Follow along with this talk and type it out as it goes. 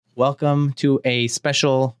Welcome to a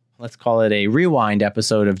special, let's call it a rewind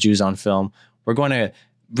episode of Jews on Film. We're going to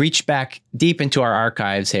reach back deep into our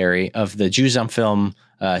archives, Harry, of the Jews on Film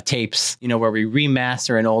tapes, where we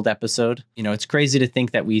remaster an old episode. It's crazy to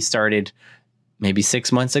think that we started maybe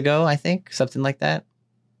 6 months ago, I think, something like that.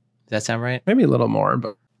 Does that sound right? Maybe a little more,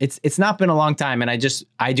 but it's not been a long time, and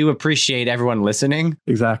I do appreciate everyone listening.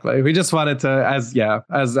 Exactly. We just wanted to, as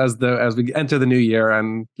we enter the new year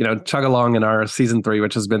and chug along in our season 3,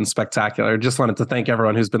 which has been spectacular. Just wanted to thank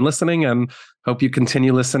everyone who's been listening, and hope you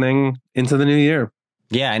continue listening into the new year.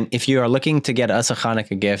 Yeah, and if you are looking to get us a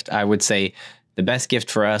Hanukkah gift, I would say the best gift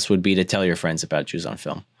for us would be to tell your friends about Jews on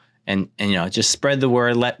Film, and just spread the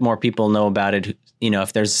word, let more people know about it.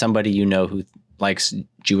 If there's somebody who likes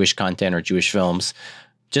Jewish content or Jewish films,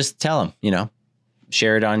 just tell them,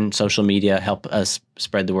 share it on social media, help us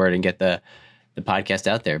spread the word and get the podcast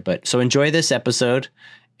out there. But so enjoy this episode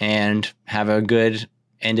and have a good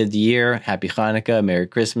end of the year. Happy Hanukkah, Merry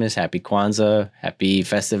Christmas, Happy Kwanzaa, Happy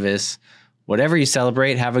Festivus, whatever you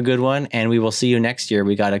celebrate, have a good one. And we will see you next year.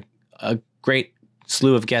 We got a great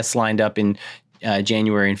slew of guests lined up in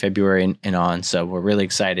January and February and on. So we're really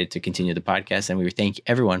excited to continue the podcast, and we thank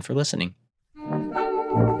everyone for listening.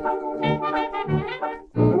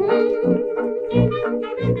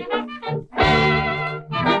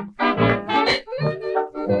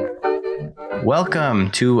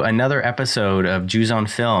 Welcome to another episode of Jews on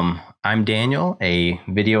Film. I'm Daniel, a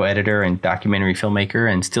video editor and documentary filmmaker,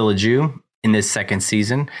 and still a Jew in this second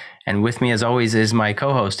season. And with me, as always, is my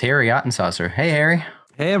co-host, Harry Ottensasser. Hey, Harry.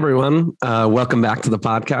 Hey, everyone. Welcome back to the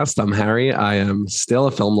podcast. I'm Harry. I am still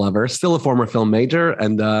a film lover, still a former film major,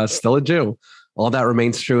 and still a Jew. All that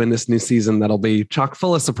remains true in this new season that'll be chock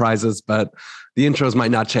full of surprises, but the intros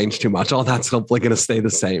might not change too much. All that's hopefully going to stay the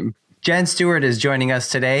same. Jen Stewart is joining us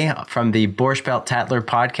today from the Borscht Belt Tatler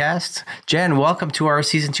podcast. Jen, welcome to our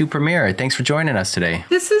season 2 premiere. Thanks for joining us today.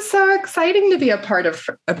 This is so exciting to be a part of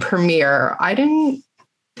a premiere. I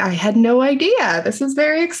had no idea. This is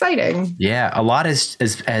very exciting. Yeah, a lot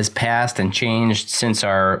has passed and changed since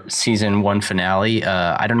our season 1 finale.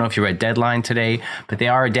 I don't know if you read Deadline today, but they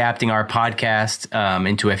are adapting our podcast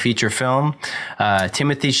into a feature film.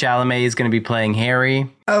 Timothy Chalamet is going to be playing Harry.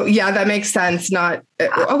 Oh, yeah, that makes sense.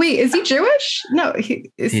 Wait, is he Jewish? No,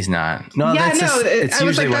 he's not. No, yeah, it's I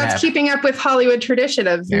was like, that's keeping up with Hollywood tradition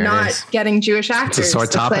of not getting Jewish actors. It's a sore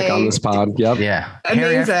topic on this pod. Yep. Yeah.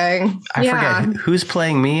 Amazing. Harry, I forget who's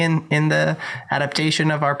playing me in the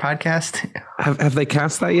adaptation of our podcast. Have they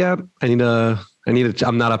cast that yet? I need to.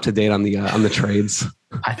 I'm not up to date on the trades.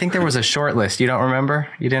 I think there was a short list. You don't remember?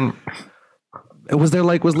 You didn't. Was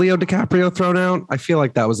Leo DiCaprio thrown out? I feel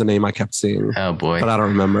like that was a name I kept seeing. Oh boy. But I don't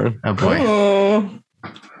remember. Oh boy. Oh.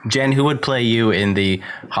 Jen, who would play you in the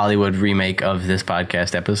Hollywood remake of this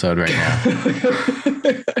podcast episode right now?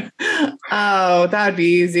 Oh, that'd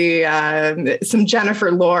be easy. Some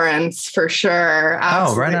Jennifer Lawrence for sure.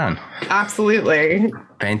 Absolutely. Oh, right on. Absolutely.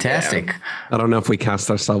 Fantastic. Yeah. I don't know if we cast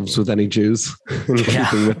ourselves with any Jews in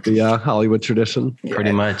keeping with the Hollywood tradition.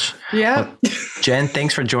 Pretty much. Yeah. Jen,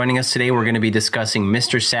 thanks for joining us today. We're going to be discussing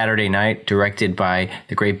Mr. Saturday Night, directed by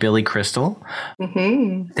the great Billy Crystal.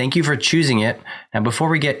 Mm-hmm. Thank you for choosing it. Now, before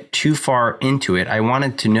we get too far into it, I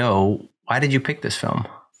wanted to know, why did you pick this film?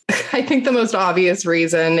 I think the most obvious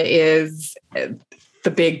reason is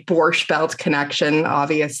the big Borscht Belt connection.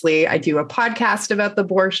 Obviously, I do a podcast about the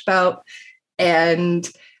Borscht Belt, and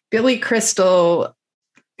Billy Crystal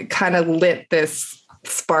kind of lit this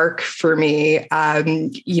spark for me,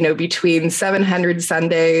 between 700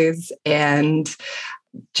 Sundays and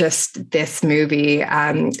just this movie.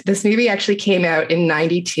 This movie actually came out in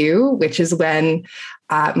 92, which is when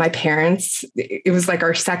my parents, it was like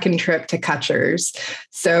our second trip to Kutcher's.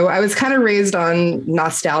 So I was kind of raised on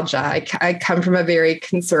nostalgia. I come from a very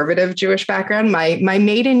conservative Jewish background. My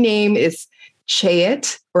maiden name is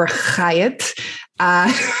Chayet or Chayet.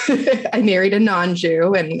 I married a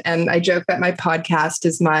non-Jew, and I joke that my podcast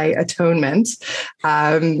is my atonement.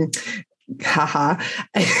 Haha.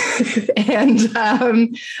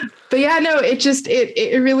 But yeah, no,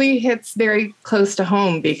 it really hits very close to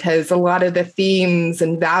home, because a lot of the themes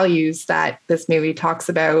and values that this movie talks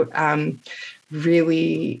about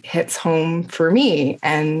really hits home for me.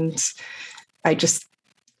 And I just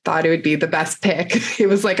thought it would be the best pick. It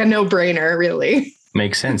was like a no-brainer, really.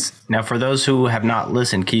 Makes sense. Now, for those who have not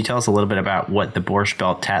listened, can you tell us a little bit about what the Borscht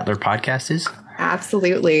Belt Tatler podcast is?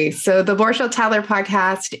 Absolutely. So the Borscht Belt Tatler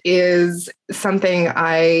podcast is something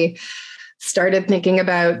I started thinking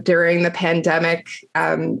about during the pandemic.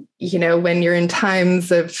 When you're in times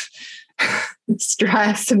of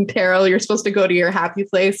stress and peril, you're supposed to go to your happy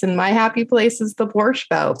place. And my happy place is the Borscht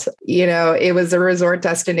Belt. You know, it was a resort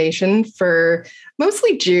destination for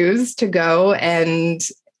mostly Jews to go. And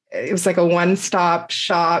it was like a one-stop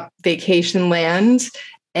shop vacation land.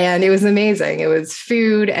 And it was amazing. It was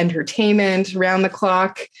food, entertainment, round the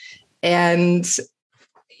clock. And,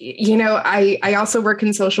 you know, I also work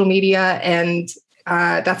in social media, and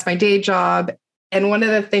that's my day job. And one of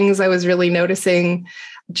the things I was really noticing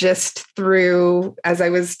just through, as I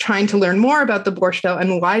was trying to learn more about the Borscht Belt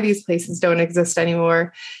and why these places don't exist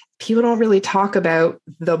anymore, people don't really talk about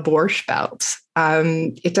the Borscht Belt.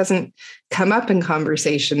 It doesn't come up in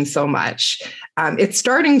conversation so much. It's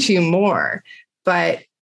starting to more, but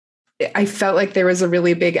I felt like there was a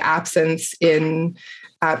really big absence in,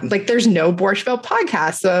 like, there's no Borscht Belt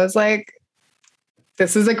podcast. So I was like,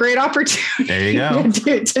 this is a great opportunity there you go.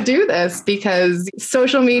 to do this, because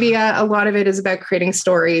social media, a lot of it is about creating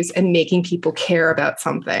stories and making people care about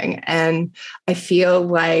something. And I feel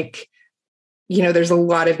like, you know, there's a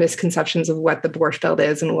lot of misconceptions of what the Borscht Belt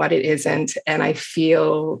is and what it isn't. And I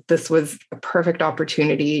feel this was a perfect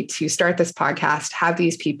opportunity to start this podcast, have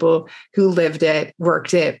these people who lived it,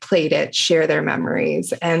 worked it, played it, share their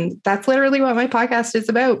memories. And that's literally what my podcast is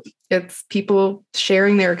about. It's people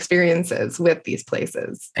sharing their experiences with these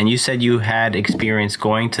places. And you said you had experience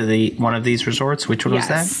going to one of these resorts. Which one was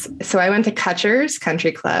that? So I went to Kutcher's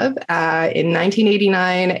Country Club in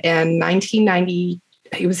 1989 and 1990.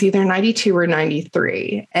 It was either 92 or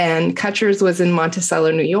 93. And Kutcher's was in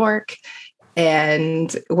Monticello, New York.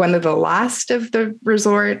 And one of the last of the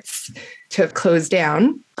resorts to have closed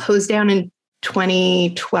down in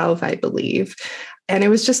 2012, I believe. And it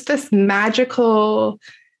was just this magical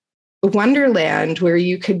wonderland where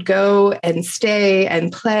you could go and stay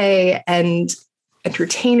and play, and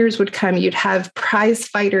entertainers would come. You'd have prize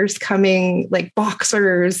fighters coming, like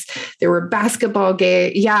boxers. There were basketball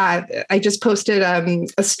games. Yeah, I just posted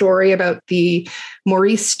a story about the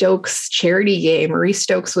Maurice Stokes charity game. Maurice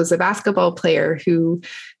Stokes was a basketball player who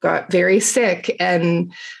got very sick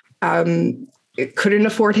and couldn't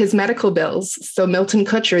afford his medical bills. So Milton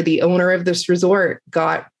Kutcher, the owner of this resort,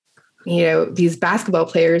 got, you know, these basketball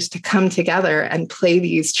players to come together and play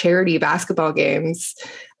these charity basketball games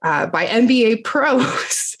by NBA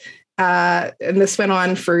pros. And this went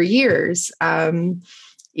on for years.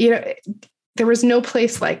 You know, there was no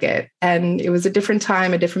place like it. And it was a different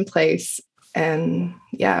time, a different place. And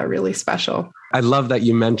yeah, really special. I love that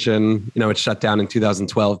you mention, you know, it shut down in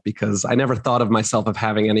 2012, because I never thought of myself of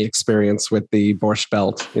having any experience with the Borscht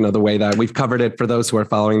Belt, you know, the way that we've covered it. For those who are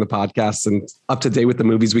following the podcast and up to date with the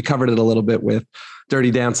movies, we covered it a little bit with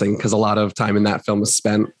Dirty Dancing, because a lot of time in that film was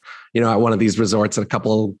spent, you know, at one of these resorts a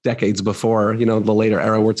couple of decades before, you know, the later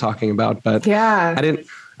era we're talking about. But yeah,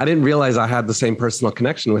 I didn't realize I had the same personal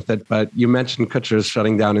connection with it. But you mentioned Kutcher's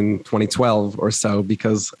shutting down in 2012 or so,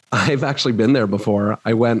 because I've actually been there before.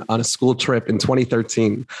 I went on a school trip in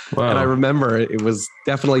 2013. Wow. And I remember it was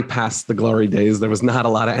definitely past the glory days. There was not a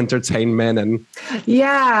lot of entertainment. And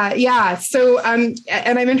yeah. So, and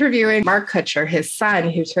I'm interviewing Mark Kutcher, his son,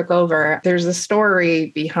 who took over. There's a story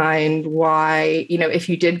behind why, you know, if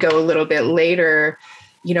you did go a little bit later,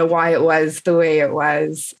 you know, why it was the way it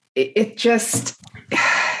was. It just,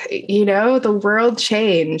 you know, the world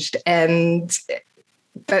changed. And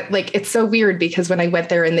but like, it's so weird, because when I went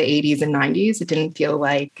there in the 80s and 90s, it didn't feel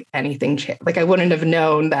like anything changed. Like, I wouldn't have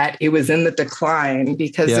known that it was in the decline,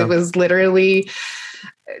 because it was literally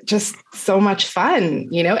just so much fun,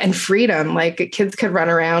 you know, and freedom. Like, kids could run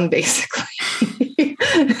around basically.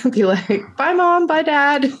 Be like, bye mom, bye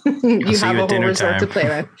dad. You have a whole resort to play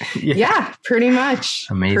with. Yeah, pretty much.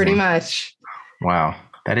 Amazing. Pretty much. Wow.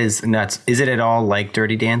 That is nuts. Is it at all like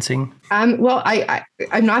Dirty Dancing? Well,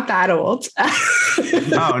 I'm not that old.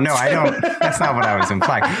 Oh, no, I don't. That's not what I was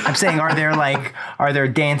implying. I'm saying, are there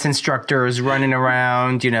dance instructors running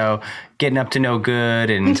around, you know, getting up to no good?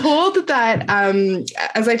 And I'm told that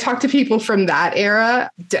as I talk to people from that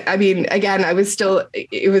era, I mean, again, it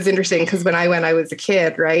was interesting, because when I went, I was a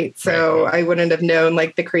kid, right? So I wouldn't have known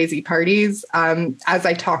like the crazy parties. As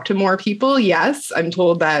I talk to more people, yes, I'm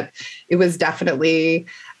told that it was definitely,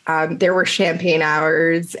 there were champagne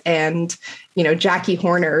hours, and, you know, Jackie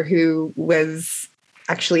Horner, who was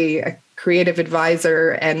actually a creative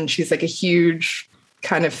advisor, and she's like a huge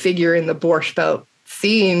kind of figure in the Borscht Belt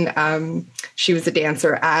scene. She was a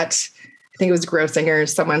dancer at, I think it was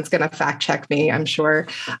Grossinger's. Someone's going to fact check me, I'm sure.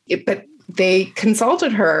 But they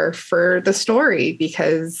consulted her for the story,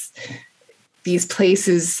 because these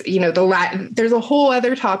places, you know, there's a whole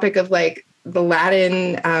other topic of like the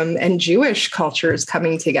Latin and Jewish cultures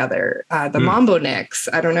coming together. The Mambo Nicks.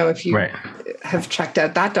 I don't know if you have checked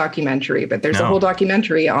out that documentary, but there's a whole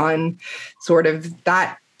documentary on sort of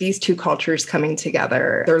these two cultures coming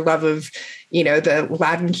together, their love of, the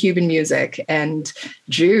Latin Cuban music and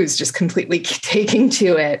Jews just completely taking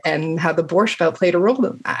to it, and how the Borscht Belt played a role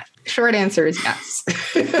in that. Short answer is yes.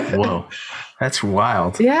 Whoa, that's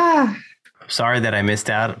wild. Yeah. Sorry that I missed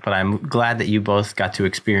out, but I'm glad that you both got to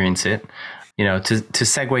experience it. To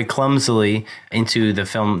segue clumsily into the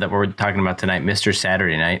film that we're talking about tonight, Mr.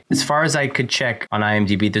 Saturday Night. As far as I could check on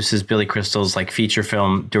IMDb, this is Billy Crystal's feature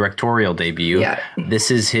film directorial debut. Yeah.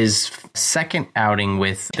 This is his second outing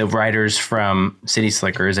with the writers from City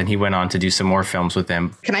Slickers, and he went on to do some more films with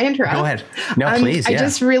them. Can I interrupt? Go ahead. No, please. I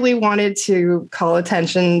just really wanted to call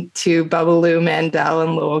attention to Bubbaloo Mandel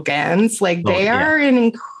and Lowell Gans. They are an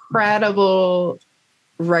incredible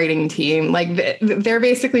writing team. They're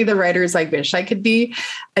basically the writers I wish I could be.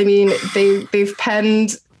 I mean, they've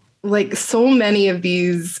penned so many of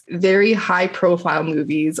these very high profile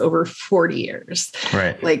movies over 40 years.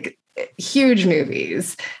 Right. Huge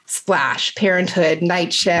movies: Splash, Parenthood,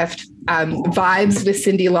 Night Shift, Vibes with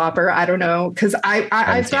Cyndi Lauper. I don't know, because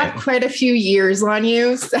I've got quite a few years on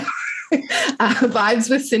you. So. Vibes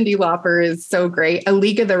with Cyndi Lauper is so great. A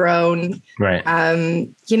League of Their Own. Right.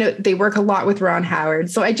 They work a lot with Ron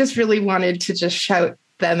Howard. So I just really wanted to just shout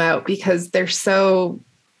them out because they're such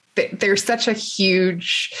a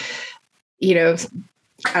huge, I don't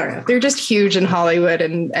know, they're just huge in Hollywood,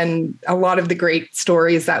 and a lot of the great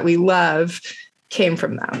stories that we love came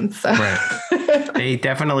from them. So. Right. They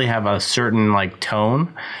definitely have a certain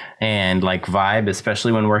tone and vibe,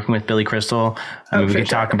 especially when working with Billy Crystal. I mean, we can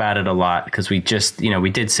talk about it a lot because we just, we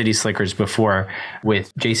did City Slickers before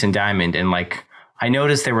with Jason Diamond. And I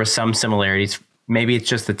noticed there were some similarities. Maybe it's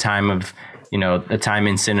just the time of, the time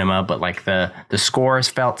in cinema, but the scores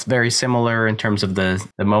felt very similar in terms of the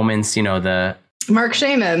moments, the Mark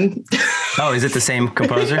Shaman. Oh, is it the same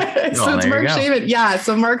composer? So it's Mark Shaman. Yeah.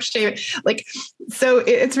 So Mark Shaman, so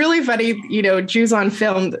it's really funny, Jews on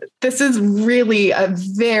Film. This is really a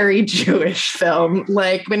very Jewish film.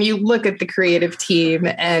 When you look at the creative team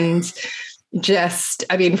and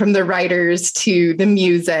from the writers to the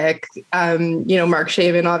music, Mark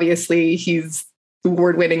Shaman, obviously he's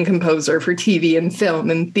award-winning composer for TV and film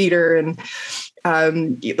and theater, and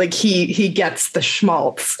he gets the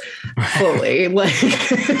schmaltz fully.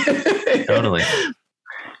 Totally.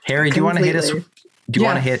 Harry, do you want to hit us? Do you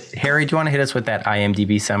want to hit us with that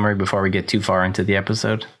IMDb summary before we get too far into the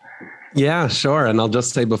episode? Yeah, sure. And I'll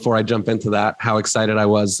just say before I jump into that, how excited I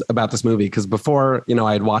was about this movie. Because before,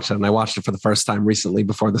 I had watched it, and I watched it for the first time recently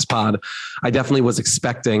before this pod, I definitely was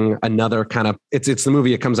expecting another kind of, it's the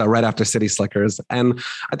movie, it comes out right after City Slickers. And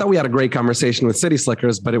I thought we had a great conversation with City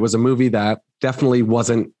Slickers, but it was a movie that definitely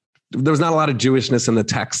wasn't, there was not a lot of Jewishness in the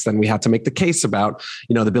text, and we had to make the case about,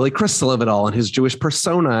 the Billy Crystal of it all and his Jewish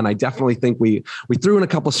persona. And I definitely think we threw in a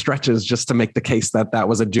couple stretches just to make the case that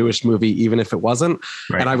was a Jewish movie, even if it wasn't.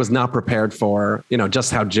 Right. And I was not prepared for,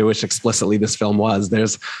 just how Jewish explicitly this film was.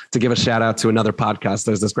 There's, to give a shout out to another podcast,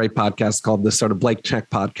 there's this great podcast called the sort of Blake Check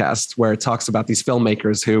podcast, where it talks about these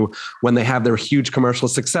filmmakers who, when they have their huge commercial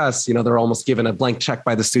success, they're almost given a blank check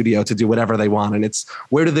by the studio to do whatever they want. And it's,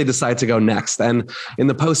 where do they decide to go next? And in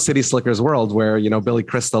the post City Slickers world, where Billy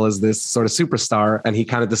Crystal is this sort of superstar, and he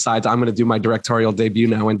kind of decides, I'm going to do my directorial debut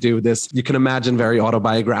now and do this, you can imagine, very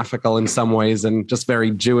autobiographical in some ways and just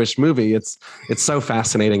very Jewish movie. It's so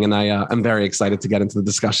fascinating, and I'm very excited to get into the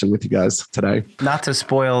discussion with you guys today. Not to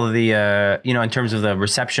spoil the in terms of the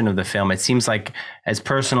reception of the film, it seems like, as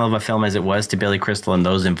personal of a film as it was to Billy Crystal and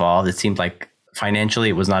those involved, it seemed like financially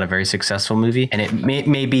it was not a very successful movie, and it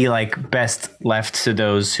may be best left to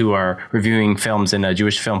those who are reviewing films in a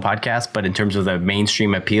Jewish film podcast. But in terms of the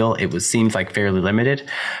mainstream appeal, it seems like fairly limited.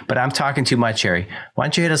 But I'm talking too much, Harry. Why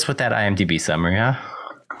don't you hit us with that IMDb summary, huh?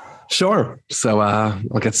 Sure. So I'll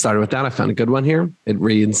get started with that. I found a good one here. It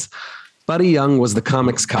reads, Buddy Young was the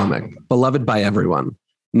comics comic, beloved by everyone.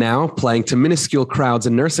 Now, playing to minuscule crowds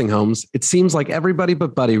in nursing homes, it seems like everybody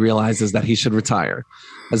but Buddy realizes that he should retire.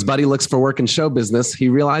 As Buddy looks for work in show business, he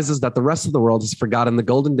realizes that the rest of the world has forgotten the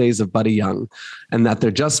golden days of Buddy Young, and that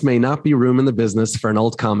there just may not be room in the business for an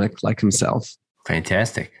old comic like himself.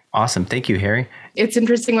 Fantastic. Awesome. Thank you, Harry. It's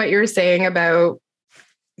interesting what you're saying about,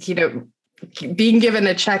 being given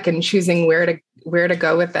a check and choosing where to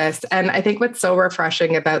go with this. And I think what's so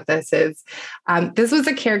refreshing about this is this was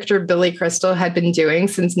a character Billy Crystal had been doing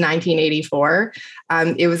since 1984.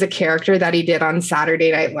 It was a character that he did on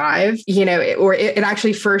Saturday Night Live, it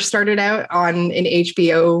actually first started out on an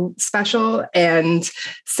HBO special. And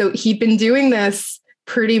so he'd been doing this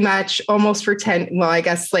pretty much almost for 10, well, I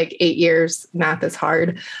guess like 8 years. Math is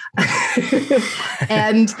hard.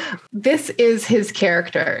 And this is his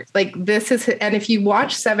character. Like this is, and if you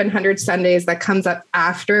watch 700 Sundays, that comes up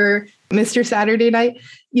after Mr. Saturday Night,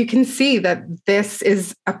 you can see that this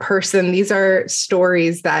is a person. These are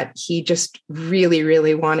stories that he just really,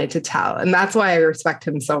 really wanted to tell. And that's why I respect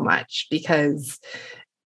him so much, because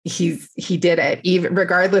he did it, even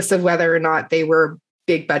regardless of whether or not they were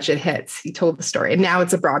big budget hits. He told the story, and now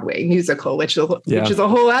it's a Broadway musical, which is a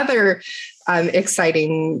whole other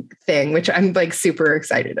exciting thing, which I'm like super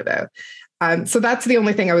excited about. So that's the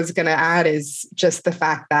only thing I was going to add, is just the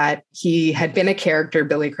fact that he had been a character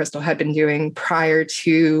Billy Crystal had been doing prior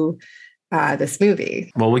to this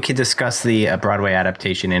movie. Well, we could discuss the Broadway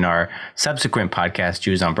adaptation in our subsequent podcast,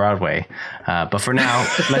 Jews on Broadway. But for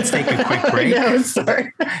now, let's take a quick break. No,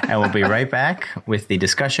 sorry. And we'll be right back with the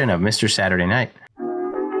discussion of Mr. Saturday Night.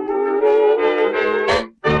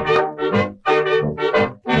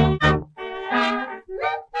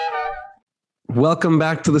 Welcome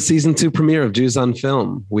back to the season 2 premiere of Jews on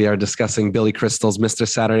Film. We are discussing Billy Crystal's Mr.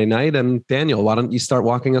 Saturday Night. And Daniel, why don't you start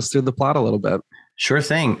walking us through the plot a little bit? Sure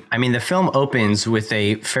thing. I mean, the film opens with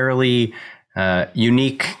a fairly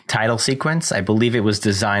unique title sequence. I believe it was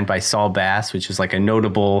designed by Saul Bass, which is like a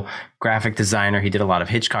notable graphic designer. He did a lot of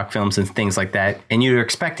Hitchcock films and things like that. And you're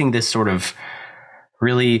expecting this sort of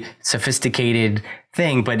really sophisticated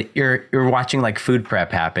thing, but you're watching like food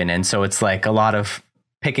prep happen. And so it's like a lot of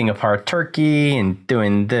picking apart turkey and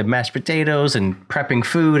doing the mashed potatoes and prepping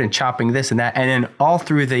food and chopping this and that. And then all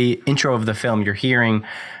through the intro of the film, you're hearing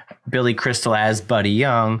Billy Crystal as Buddy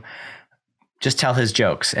Young just tell his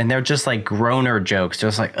jokes. And they're just like groaner jokes,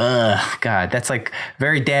 just like, ugh, God, that's like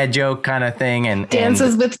very dad joke kind of thing. And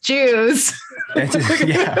dances with Jews.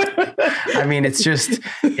 Yeah. I mean, it's just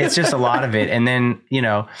a lot of it. And then, you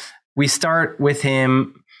know, we start with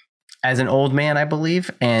him as an old man, I believe.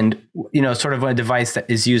 And, you know, sort of a device that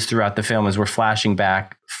is used throughout the film is we're flashing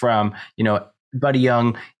back from, you know, Buddy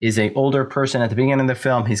Young is an older person at the beginning of the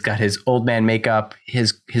film. He's got his old man makeup.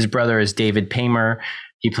 His brother is David Paymer.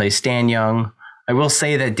 He plays Stan Young. I will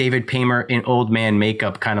say that David Paymer in old man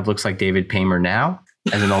makeup kind of looks like David Paymer now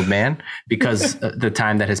as an old man, because the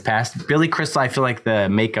time that has passed. Billy Crystal, I feel like the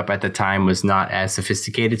makeup at the time was not as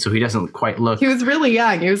sophisticated, so he doesn't quite look. He was really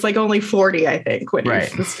young. He was like only 40, I think, when Right.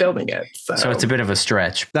 he was filming it. So it's a bit of a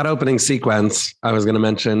stretch. That opening sequence I was going to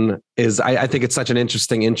mention is, I think it's such an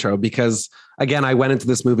interesting intro because, again, I went into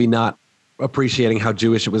this movie not appreciating how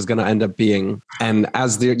Jewish it was going to end up being. And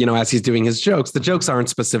as he's doing his jokes, the jokes aren't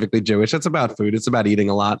specifically Jewish. It's about food. It's about eating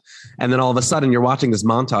a lot. And then all of a sudden you're watching this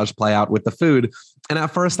montage play out with the food. And at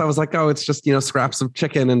first I was like, oh, it's just, scraps of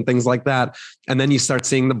chicken and things like that. And then you start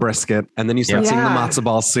seeing the brisket, and then you start seeing the matzo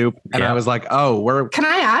ball soup. And I was like, oh, Can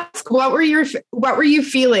I ask, what were you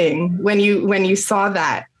feeling when you saw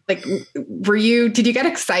that? Like, did you get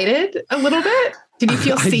excited a little bit? Did you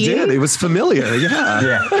feel seen? I did. It was familiar.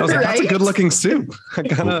 Yeah. I was like, that's a good looking soup.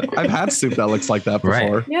 I've had soup that looks like that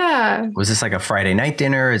before. Right. Yeah. Was this like a Friday night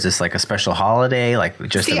dinner? Is this like a special holiday? Like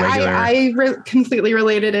just a regular? I completely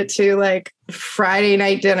related it to like Friday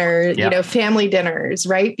night dinner, family dinners,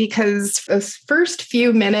 right? Because those first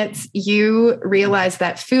few minutes, you realize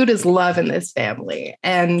that food is love in this family.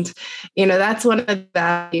 And, that's one of the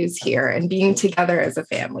values here, and being together as a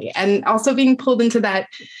family, and also being pulled into that,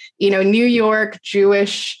 New York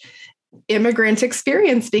Jewish immigrant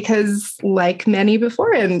experience, because like many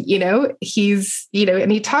before him, he's,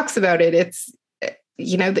 and he talks about it. It's,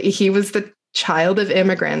 he was the child of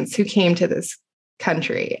immigrants who came to this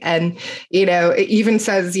country. And, it even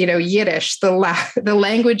says, Yiddish, the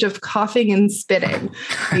language of coughing and spitting,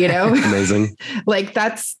 Amazing. Like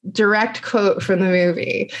that's direct quote from the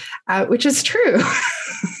movie, which is true.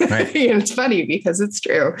 Right. It's funny because it's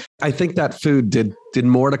true. I think that food did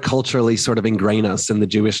more to culturally sort of ingrain us in the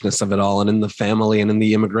Jewishness of it all, and in the family and in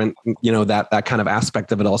the immigrant, that kind of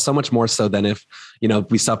aspect of it all, so much more so than if,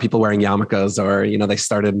 we saw people wearing yarmulkes, or, they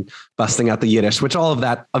started busting out the Yiddish, which all of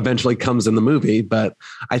that eventually comes in the movie. But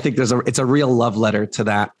I think it's a real love letter to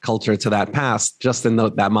that culture, to that past, just in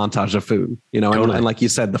that montage of food, totally. and like you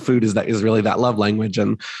said, the food is really that love language.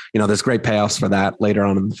 And, there's great payoffs for that later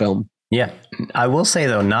on in the film. Yeah. I will say,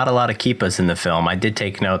 though, not a lot of kippas in the film. I did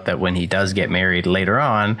take note that when he does get married later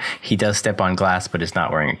on, he does step on glass, but is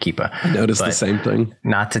not wearing a kippah. I noticed the same thing.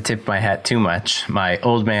 Not to tip my hat too much.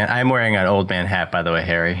 I'm wearing an old man hat, by the way,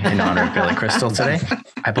 Harry, in honor of Billy Crystal today.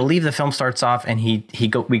 I believe the film starts off and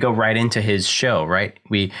we go right into his show, right?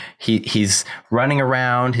 He's running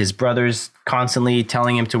around, his brother's constantly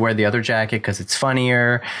telling him to wear the other jacket because it's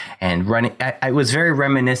funnier, and running. I was very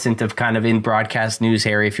reminiscent of kind of in broadcast news,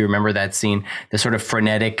 Harry, if you remember that scene, the sort of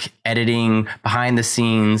frenetic editing behind the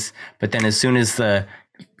scenes. But then as soon as the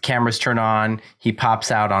cameras turn on, he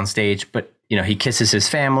pops out on stage. But, you know, he kisses his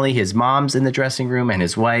family, his mom's in the dressing room, and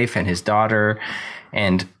his wife and his daughter.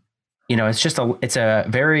 And, you know, it's a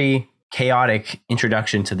very chaotic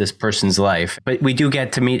introduction to this person's life. But we do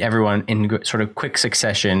get to meet everyone in sort of quick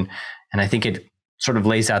succession. And I think it sort of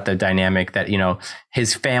lays out the dynamic that, you know,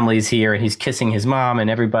 his family's here and he's kissing his mom and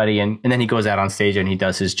everybody. And then he goes out on stage and he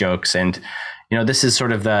does his jokes. And, you know, this is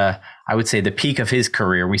sort of I would say the peak of his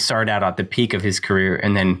career. We start out at the peak of his career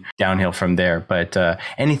and then downhill from there. But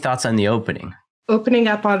any thoughts on the opening? Opening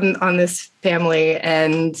up on this family,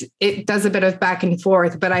 and it does a bit of back and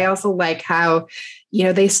forth, but I also like how, you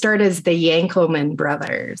know, they start as the Yankelman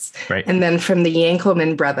brothers. Right. And then from the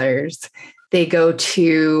Yankelman brothers, they go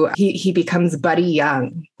to, he becomes Buddy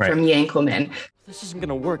Young from Yankelman. This isn't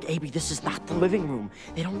gonna work, Abby. This is not the living room.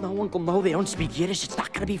 They don't know Uncle Mo. They don't speak Yiddish. It's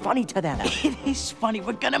not gonna be funny to them. It is funny.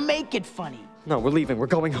 We're gonna make it funny. No, we're leaving. We're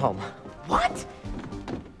going home. What?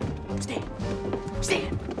 Stan.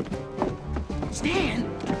 Stan. Stan?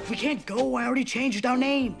 We can't go. I already changed our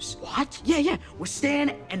names. What? Yeah. We're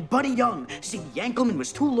Stan and Buddy Young. See, Yankelman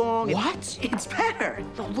was too long. What? It's better.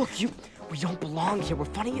 No, look, we don't belong here. We're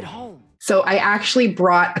funny at home. So I actually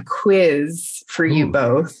brought a quiz for you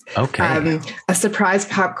both. Okay. A surprise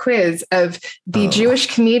pop quiz of the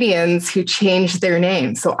Jewish comedians who changed their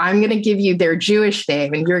name. So I'm going to give you their Jewish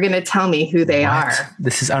name and you're going to tell me who they are.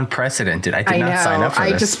 This is unprecedented. I did not sign up for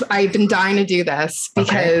this. I've been dying to do this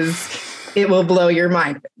because it will blow your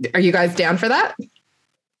mind. Are you guys down for that?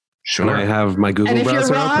 Sure. Can I have my Google And if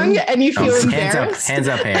browser you're wrong open? and you feel embarrassed, Hands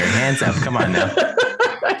up, Harry. Hands up. Come on now.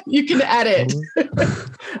 you can edit.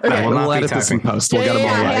 Okay. We'll edit this in post. We'll get them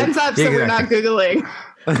all right. Hands up so we're not Googling.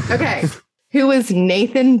 Okay. Who is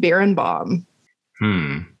Nathan Birnbaum?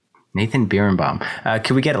 Nathan Birnbaum.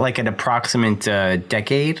 Can we get like an approximate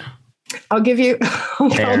decade? I'll give you, I'll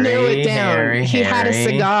narrow it down. He had a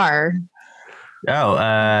cigar.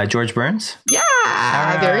 Oh, George Burns?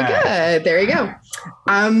 Yeah, very good. There you go.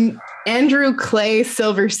 Andrew Clay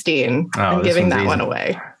Silverstein. I'm giving that one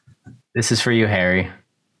away. This is for you, Harry.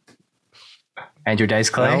 Andrew Dice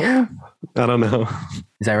Clay? I don't know.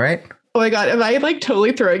 Is that right? Oh my God, am I like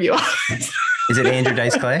totally throwing you off? Is it Andrew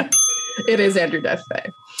Dice Clay? It is Andrew Dice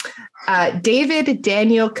Clay. David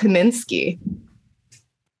Daniel Kaminsky.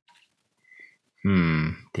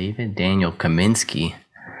 David Daniel Kaminsky.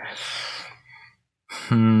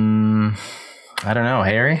 I don't know,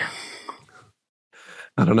 Harry.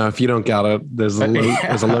 I don't know if you don't got it. There's a low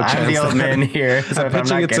chance. I'm the old man here. So if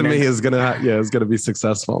pitching it to me is gonna be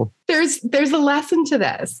successful. There's a lesson to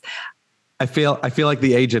this. I feel like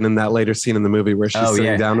the agent in that later scene in the movie where she's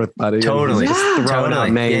sitting down with Buddy, totally, and just throwing out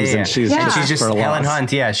names, and she's just Helen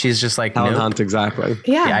Hunt. Yeah, she's just like Helen Hunt, exactly.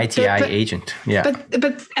 Yeah, the ITI agent. Yeah,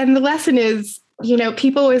 but and the lesson is, you know,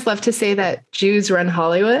 people always love to say that Jews run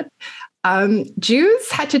Hollywood.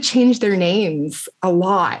 Jews had to change their names a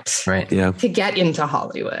lot to get into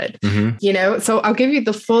Hollywood, you know? So I'll give you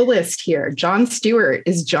the full list here. Jon Stewart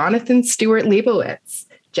is Jonathan Stewart Leibowitz.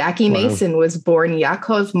 Jackie Mason was born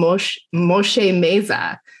Yaakov Moshe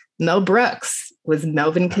Meza. Mel Brooks was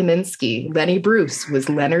Melvin Kaminsky. Lenny Bruce was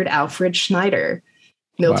Leonard Alfred Schneider.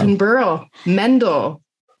 Milton Berle, Mendel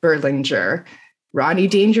Berlinger. Rodney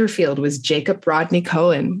Dangerfield was Jacob Rodney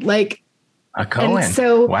Cohen. Like a Cohen.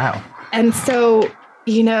 And so,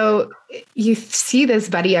 you know, you see this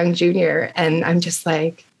Buddy Young Jr. and I'm just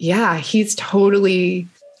like, yeah, he's totally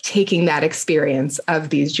taking that experience of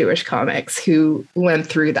these Jewish comics who went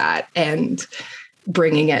through that and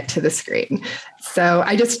bringing it to the screen. So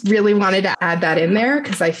I just really wanted to add that in there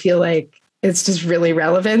because I feel like it's just really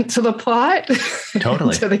relevant to the plot,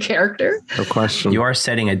 totally to the character. No question. You are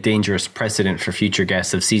setting a dangerous precedent for future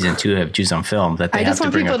guests of season 2 of Jews on Film that they I just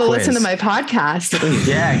want people to listen to my podcast.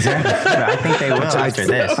 Yeah, exactly. I think they will after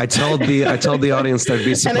this. I told the audience there'd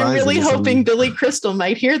be surprises. And I'm really hoping Billy Crystal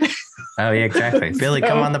might hear this. Oh yeah, exactly. Billy,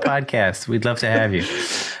 come on the podcast. We'd love to have you.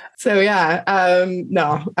 So yeah,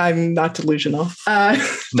 no, I'm not delusional. But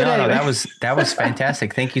anyway. that was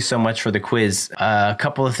fantastic. Thank you so much for the quiz. A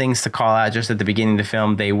couple of things to call out just at the beginning of the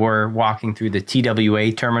film. They were walking through the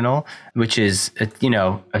TWA terminal, which is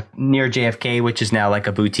near JFK, which is now like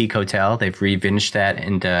a boutique hotel. They've refinished that,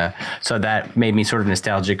 and so that made me sort of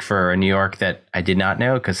nostalgic for New York that I did not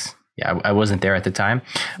know because I wasn't there at the time.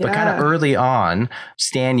 But kind of early on,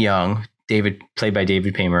 Stan Young, played by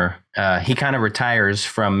David Paymer, he kind of retires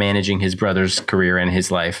from managing his brother's career and his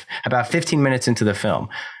life about 15 minutes into the film.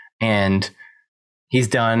 And he's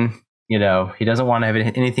done, he doesn't want to have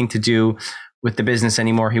anything to do with the business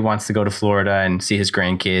anymore. He wants to go to Florida and see his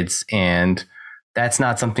grandkids. And that's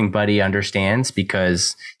not something Buddy understands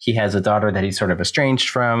because he has a daughter that he's sort of estranged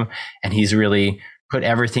from, and he's really put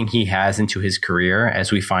everything he has into his career.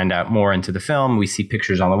 As we find out more into the film, we see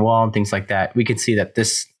pictures on the wall and things like that. We can see that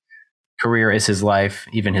this career is his life.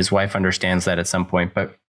 Even his wife understands that at some point.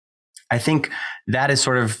 But I think that is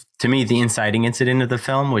sort of, to me, the inciting incident of the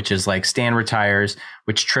film, which is like Stan retires,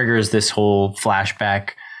 which triggers this whole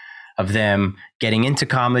flashback of them getting into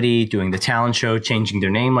comedy, doing the talent show, changing their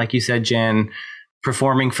name, like you said, Jen,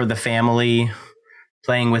 performing for the family,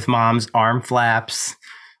 playing with mom's arm flaps,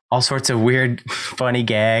 all sorts of weird, funny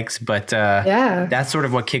gags. But that's sort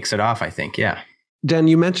of what kicks it off, I think. Yeah. Jen,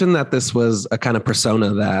 you mentioned that this was a kind of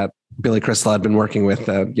persona that Billy Crystal had been working with,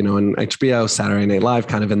 in HBO, Saturday Night Live,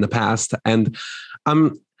 kind of in the past. And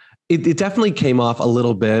it definitely came off a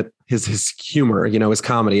little bit, his humor, his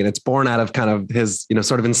comedy, and it's born out of kind of his,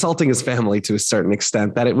 sort of insulting his family to a certain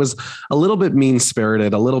extent, that it was a little bit mean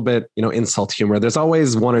spirited, a little bit, insult humor. There's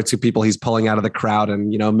always one or two people he's pulling out of the crowd and,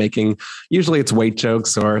 making, usually it's weight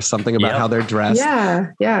jokes or something about how they're dressed.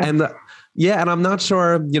 Yeah. Yeah. And I'm not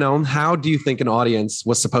sure, how do you think an audience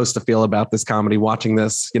was supposed to feel about this comedy watching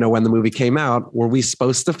this, when the movie came out? Were we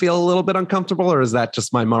supposed to feel a little bit uncomfortable, or is that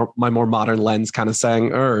just my more modern lens kind of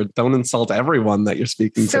saying, don't insult everyone that you're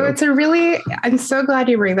speaking to? So I'm so glad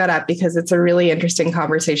you bring that up, because it's a really interesting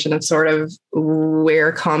conversation of sort of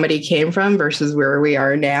where comedy came from versus where we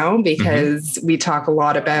are now, because we talk a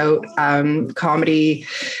lot about comedy.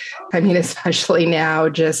 I mean, especially now,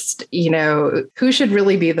 just, who should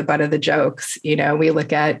really be the butt of the jokes? We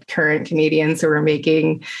look at current comedians who are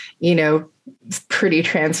making, pretty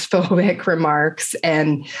transphobic remarks.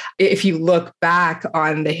 And if you look back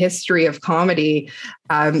on the history of comedy,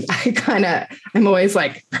 I'm always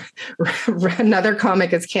like, another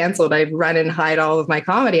comic is canceled, I run and hide all of my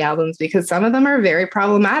comedy albums, because some of them are very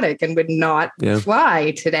problematic and would not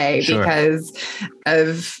fly today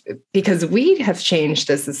because we have changed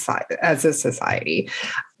as a society.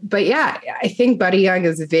 But yeah, I think Buddy Young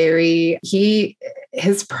is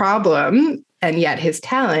his problem, and yet his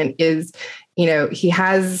talent is, he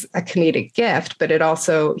has a comedic gift, but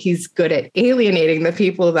he's good at alienating the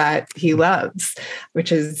people that he loves,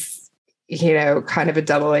 which is, kind of a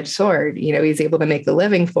double-edged sword. He's able to make a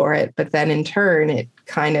living for it, but then in turn,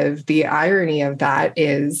 the irony of that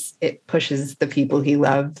is it pushes the people he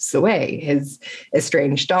loves away. His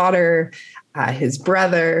estranged daughter, his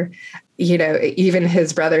brother, even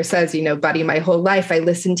his brother says, Buddy, my whole life I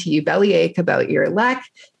listened to you bellyache about your luck.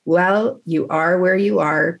 Well, you are where you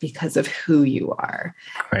are because of who you are.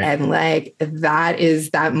 Right. And that is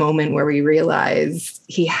that moment where we realize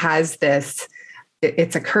he has this,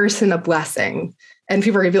 it's a curse and a blessing. And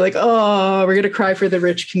people are gonna be like, oh, we're going to cry for the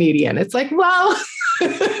rich comedian. It's like, well,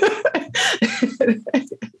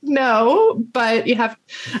 no, but you have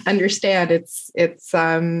to understand it's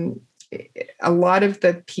a lot of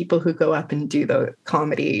the people who go up and do the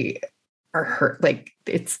comedy are hurt.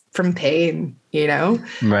 It's from pain,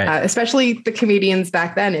 right? Especially the comedians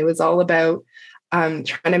back then. It was all about trying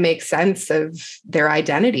to make sense of their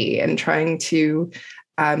identity and trying to,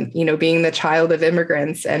 being the child of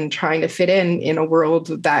immigrants and trying to fit in a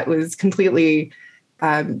world that was completely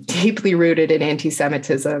deeply rooted in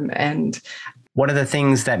anti-Semitism. And one of the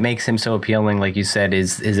things that makes him so appealing, like you said,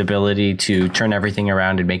 is his ability to turn everything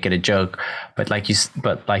around and make it a joke. But like his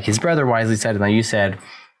brother wisely said, and like you said,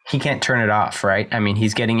 he can't turn it off, right? I mean,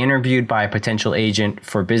 he's getting interviewed by a potential agent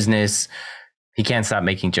for business. He can't stop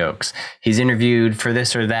making jokes. He's interviewed for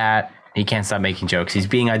this or that. He can't stop making jokes. He's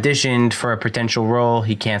being auditioned for a potential role.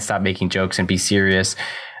 He can't stop making jokes and be serious.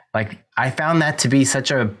 I found that to be such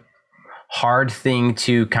a hard thing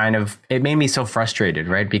to it made me so frustrated,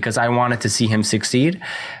 right? Because I wanted to see him succeed,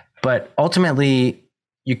 but ultimately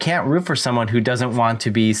you can't root for someone who doesn't want to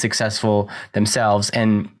be successful themselves.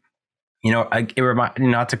 And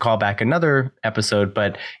not to call back another episode,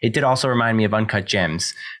 but it did also remind me of Uncut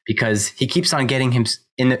Gems, because he keeps on getting him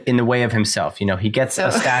in the way of himself. He gets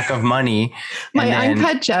a stack of money.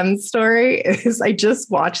 Uncut Gems story is I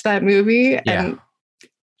just watched that movie and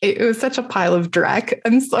it was such a pile of dreck.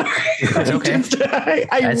 I'm sorry. It's okay.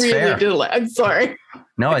 I really fair. I'm sorry.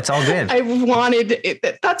 No, it's all good.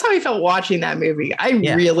 That's how I felt watching that movie. I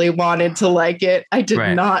really wanted to like it. I did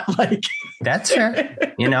not like it. That's fair.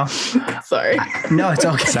 Sorry. No, it's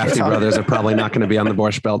okay. Safdie brothers are probably not going to be on the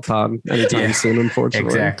Borscht Belt pod anytime soon,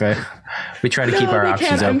 unfortunately. Exactly. We try to keep our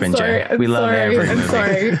options open, Jay. We love every movie. I'm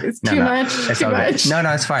sorry. It's too much. It's too much. No,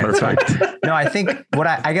 it's fine. It's fine. No, I think what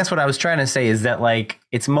I was trying to say is that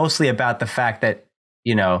it's mostly about the fact that,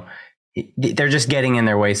 they're just getting in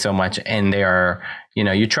their way so much, and they are,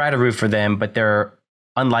 you try to root for them, but they're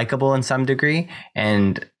unlikable in some degree,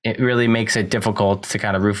 and it really makes it difficult to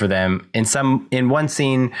kind of root for them. In one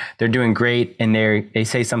scene, they're doing great, and they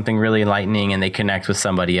say something really enlightening, and they connect with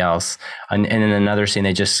somebody else, and in another scene,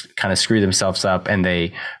 they just kind of screw themselves up, and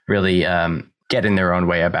they really get in their own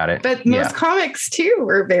way about it. But most comics too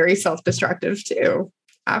were very self-destructive too.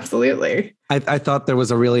 Absolutely. I thought there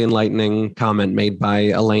was a really enlightening comment made by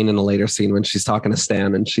Elaine in a later scene when she's talking to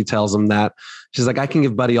Stan, and she tells him that she's like, I can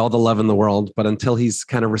give Buddy all the love in the world, but until he's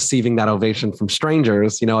kind of receiving that ovation from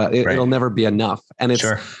strangers, it'll never be enough. And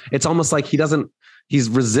it's almost like he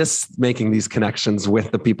resists making these connections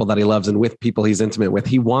with the people that he loves and with people he's intimate with.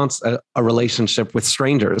 He wants a relationship with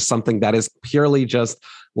strangers, something that is purely just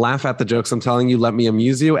laugh at the jokes I'm telling you, let me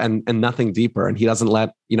amuse you, and nothing deeper. And he doesn't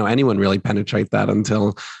let, anyone really penetrate that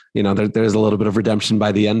until, there's a little bit of redemption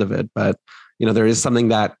by the end of it. But, there is something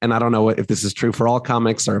that, and I don't know if this is true for all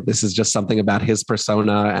comics or if this is just something about his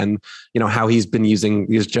persona and, how he's been using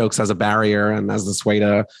these jokes as a barrier and as this way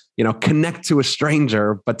to, connect to a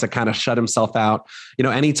stranger, but to kind of shut himself out.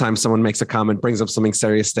 Anytime someone makes a comment, brings up something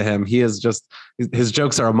serious to him, his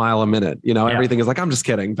jokes are a mile a minute. Everything is like, I'm just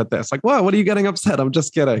kidding. But this, like, whoa, what are you getting upset? I'm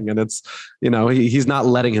just kidding. And it's, he's not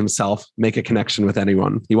letting himself make a connection with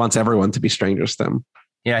anyone. He wants everyone to be strangers to him.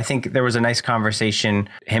 Yeah, I think there was a nice conversation.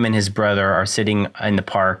 Him and his brother are sitting in the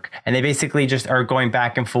park, and they basically just are going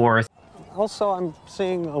back and forth. Also, I'm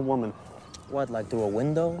seeing a woman. What, like through a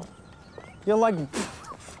window? You're like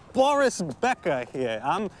Boris Becker here.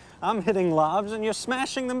 I'm hitting lobs, and you're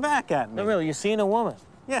smashing them back at me. No, really, you're seeing a woman?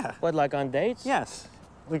 Yeah. What, like on dates? Yes.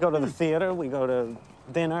 We go to the theater, we go to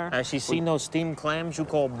dinner. Has she seen those steamed clams you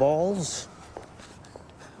call balls?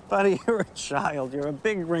 Buddy, you're a child. You're a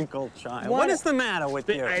big wrinkled child. What is the matter with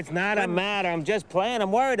you? It's not a matter. I'm just playing.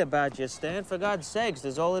 I'm worried about you, Stan. For God's sakes,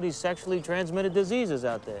 there's all of these sexually transmitted diseases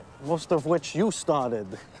out there. Most of which you started.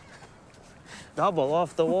 Double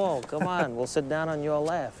off the wall. Come on, we'll sit down on your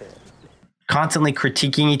laugh here. Constantly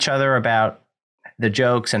critiquing each other about the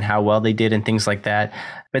jokes and how well they did and things like that.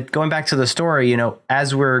 But going back to the story,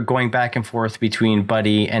 as we're going back and forth between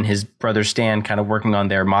Buddy and his brother Stan, kind of working on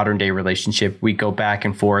their modern day relationship, we go back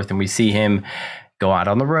and forth and we see him go out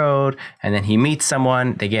on the road, and then he meets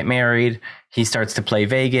someone, they get married, he starts to play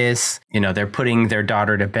Vegas, they're putting their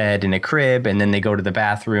daughter to bed in a crib, and then they go to the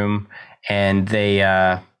bathroom and they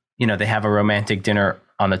have a romantic dinner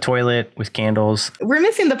on the toilet with candles. We're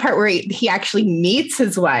missing the part where he actually meets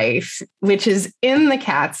his wife, which is in the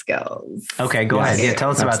Catskills. Okay, go ahead. Yeah,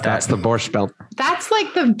 tell us about that. That's the Borscht Belt. That's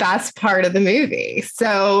like the best part of the movie.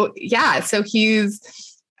 So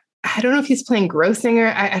I don't know if he's playing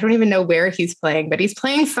Grossinger. I don't even know where he's playing, but he's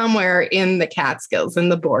playing somewhere in the Catskills in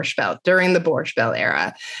the Borscht Belt during the Borscht Belt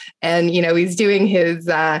era. And, he's doing his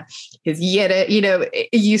Yiddish, it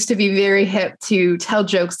used to be very hip to tell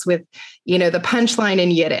jokes with, the punchline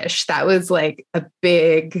in Yiddish. That was like a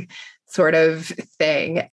big sort of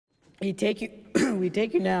thing. We take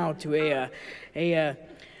you now to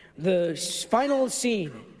the final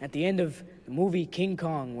scene at the end of the movie King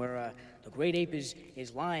Kong, where the great ape is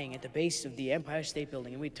lying at the base of the Empire State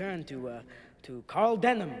Building, and we turn to Carl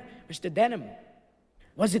Denham. Mr. Denham,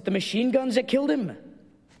 was it the machine guns that killed him?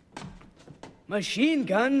 Machine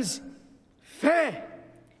guns? Fe!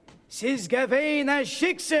 Siz Gavena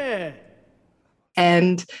Shikser!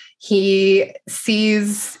 And he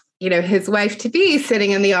sees, his wife-to-be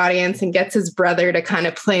sitting in the audience and gets his brother to kind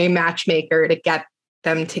of play matchmaker to get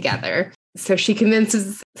them together. So she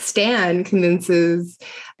convinces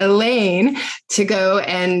Elaine to go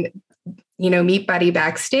and, meet Buddy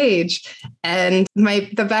backstage. And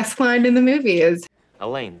the best line in the movie is,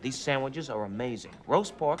 Elaine, these sandwiches are amazing.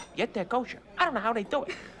 Roast pork, yet they're kosher. I don't know how they do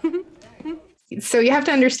it. so you have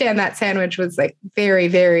to understand that sandwich was like very,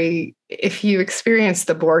 very, if you experience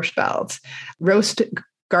the Borscht Belt, roast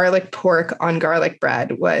garlic pork on garlic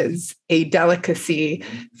bread was a delicacy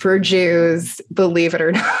for Jews, believe it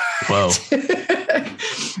or not. Whoa.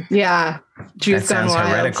 Yeah. Jews that Gone sounds Wild.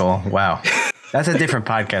 heretical. Wow. That's a different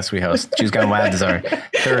podcast we host. Jews Gone Wild is our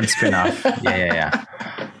third spinoff. Yeah.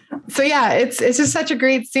 So yeah, it's just such a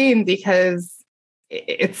great scene because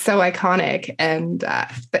it's so iconic and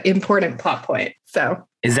the important plot point. So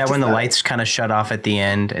is that when the lights kind of shut off at the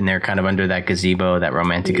end and they're kind of under that gazebo, that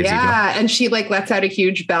romantic gazebo? Yeah, and she lets out a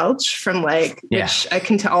huge belch from which I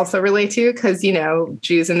can also relate to because,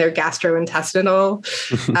 Jews and their gastrointestinal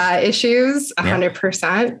issues,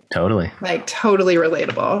 100%. Totally. Totally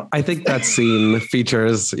relatable. I think that scene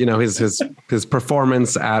features, his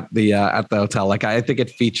performance at the hotel. I think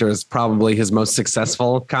it features probably his most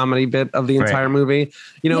successful comedy bit of the entire movie.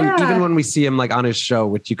 Even when we see him on his show,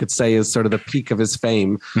 which you could say is sort of the peak of his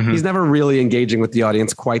fame, he's never really engaging with the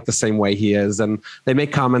audience quite the same way he is. And they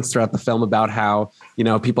make comments throughout the film about how,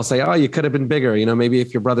 people say, oh, you could have been bigger. Maybe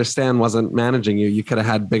if your brother Stan wasn't managing you, you could have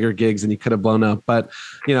had bigger gigs and you could have blown up. But,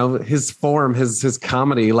 his form, his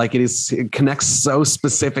comedy, like it connects so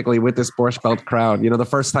specifically with this Borscht Belt crowd. The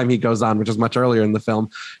first time he goes on, which is much earlier in the film,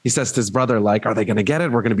 he says to his brother, like, are they going to get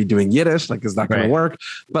it? We're going to be doing Yiddish. Like, is that going to work?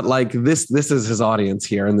 But like this is his audience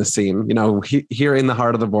here in the scene, here in the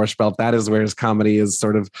heart of the Borscht Belt. That is where his comedy is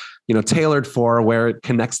sort of, tailored for, where it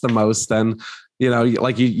connects the most. And,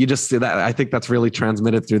 like you just see that. I think that's really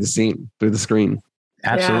transmitted through the screen.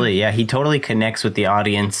 Absolutely. Yeah. He totally connects with the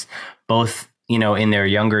audience, both, in their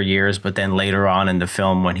younger years, but then later on in the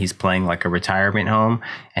film when he's playing like a retirement home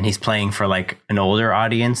and he's playing for like an older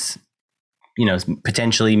audience,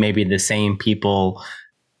 potentially maybe the same people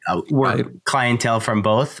were clientele from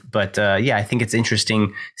both. But I think it's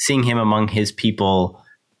interesting seeing him among his people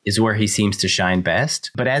is where he seems to shine best.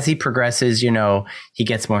 But as he progresses, he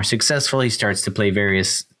gets more successful. He starts to play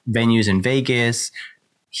various venues in Vegas.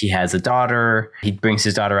 He has a daughter. He brings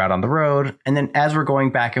his daughter out on the road. And then as we're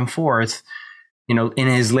going back and forth, in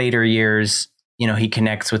his later years, he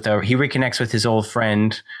reconnects with his old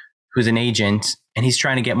friend who's an agent, and he's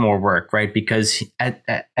trying to get more work, right? Because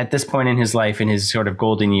at this point in his life, in his sort of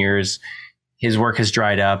golden years, his work has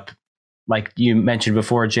dried up. Like you mentioned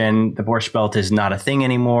before, Jen, the Borscht Belt is not a thing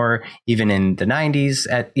anymore, even in the 90s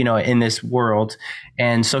in this world.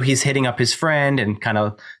 And so he's hitting up his friend and kind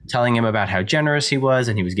of telling him about how generous he was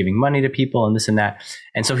and he was giving money to people and this and that.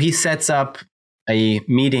 And so he sets up a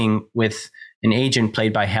meeting with an agent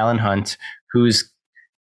played by Helen Hunt, who's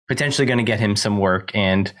potentially going to get him some work.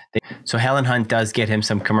 And so Helen Hunt does get him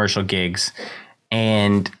some commercial gigs,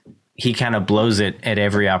 and he kind of blows it at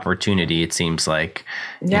every opportunity, it seems like.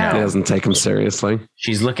 Yeah. He doesn't take him seriously.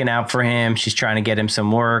 She's looking out for him. She's trying to get him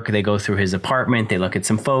some work. They go through his apartment. They look at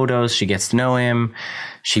some photos. She gets to know him.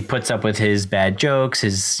 She puts up with his bad jokes.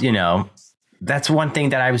 That's one thing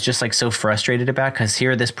that I was just like so frustrated about, because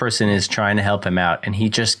here this person is trying to help him out and he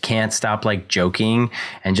just can't stop like joking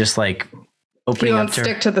and just like opening up to her.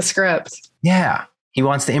 Stick to the script. Yeah. He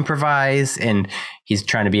wants to improvise, and he's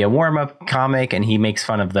trying to be a warm-up comic, and he makes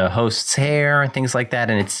fun of the host's hair and things like that.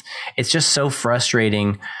 And it's just so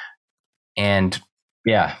frustrating. And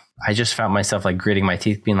yeah, I just found myself like gritting my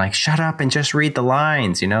teeth being like, shut up and just read the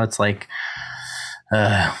lines. It's like,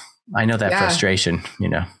 I know that frustration,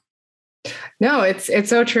 No, it's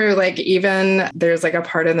so true. Like even there's like a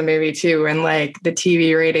part in the movie too, when like the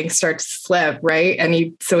TV ratings start to slip, right? And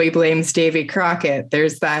he blames Davy Crockett.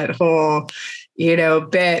 There's that whole,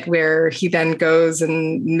 bit where he then goes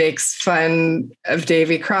and makes fun of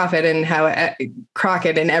Davy Crockett and how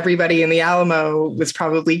Crockett and everybody in the Alamo was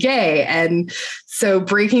probably gay. And so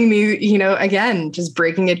breaking again, just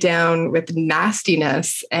breaking it down with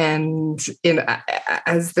nastiness and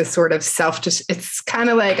as this sort of it's kind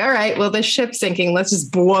of like, all right, well, this ship's sinking. Let's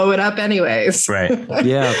just blow it up anyways. Right.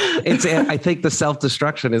 Yeah. I think the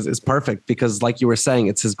self-destruction is perfect because like you were saying,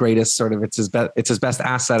 it's his greatest it's his best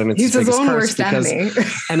asset, and it's he's his own worst enemy.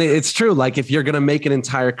 And it's true. Like if you're going to make an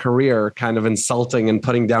entire career kind of insulting and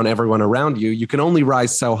putting down everyone around you, you can only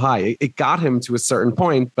rise so high. It got him to a certain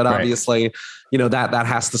point, but obviously, that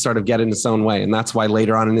has to sort of get in its own way. And that's why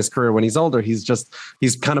later on in his career, when he's older, he's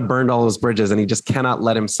kind of burned all those bridges and he just cannot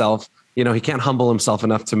let himself, he can't humble himself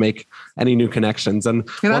enough to make any new connections. And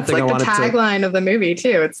that's like the tagline of the movie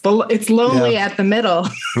too. It's lonely at the middle.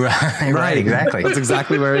 Right. Exactly. That's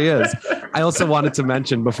exactly where he is. I also wanted to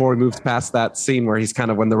mention before we moved past that scene where he's kind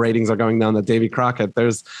of, when the ratings are going down, that Davy Crockett,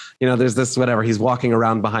 there's this, whatever, he's walking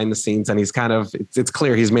around behind the scenes and he's kind of, it's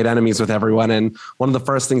clear he's made enemies with everyone. And one of the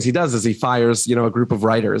first things he does is he fires, a group of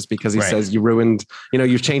writers because he says, you ruined,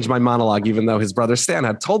 you've changed my monologue, even though his brother Stan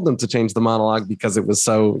had told them to change the monologue because it was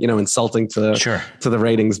so, insulting to the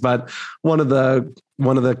ratings. But one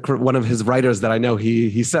of his writers that I know,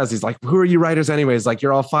 he says, he's like, who are you writers anyways? Like,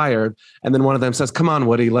 you're all fired. And then one of them says, come on,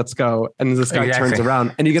 Woody, let's go. And this guy turns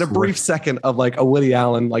around and you get a brief second of like a Woody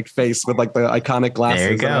Allen like face with like the iconic glasses.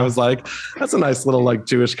 There you go. And I was like, that's a nice little like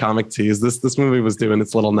Jewish comic tease. This movie was doing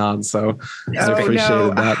its little nod. So I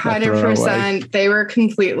appreciated that. 100%. They were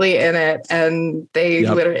completely in it. And they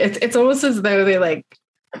literally, it's almost as though they like,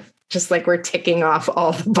 just like we're ticking off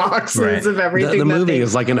all the boxes of everything. The movie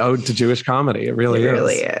is like an ode to Jewish comedy. It really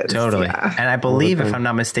is. Totally. Yeah. And I believe, if I'm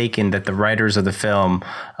not mistaken, that the writers of the film,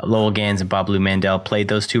 Lowell Gans and Bob Lou Mandel, played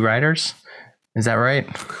those two writers. Is that right?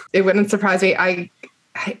 It wouldn't surprise me. I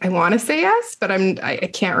want to say yes, but I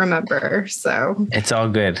can't remember. So it's all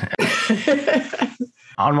good.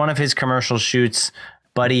 On one of his commercial shoots,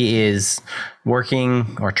 Buddy is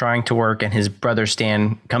working or trying to work, and his brother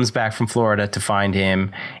Stan comes back from Florida to find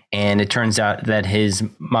him. And it turns out that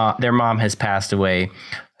their mom has passed away.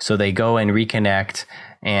 So they go and reconnect,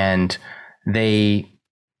 and they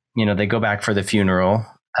go back for the funeral.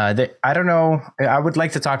 I don't know. I would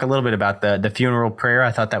like to talk a little bit about the funeral prayer.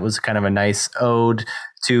 I thought that was kind of a nice ode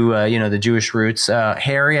to, the Jewish roots.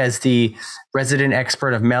 Harry, as the resident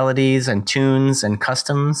expert of melodies and tunes and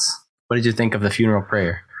customs, what did you think of the funeral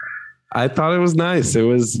prayer? I thought it was nice. It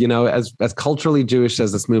was, as culturally Jewish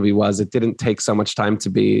as this movie was, it didn't take so much time to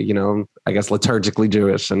be, I guess liturgically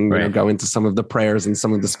Jewish and go into some of the prayers and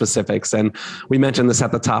some of the specifics. And we mentioned this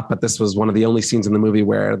at the top, but this was one of the only scenes in the movie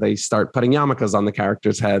where they start putting yarmulkes on the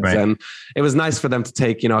characters' heads. Right. And it was nice for them to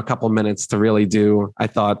take, a couple minutes to really do, I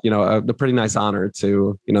thought, a pretty nice honor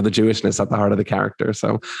to, the Jewishness at the heart of the character.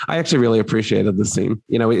 So I actually really appreciated the scene.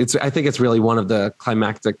 I think it's really one of the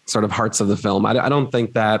climactic sort of hearts of the film. I don't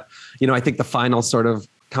think that, I think the final sort of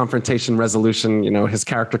confrontation resolution, his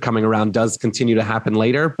character coming around does continue to happen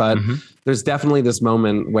later, but there's definitely this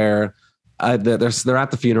moment where they're at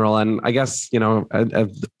the funeral. And I guess,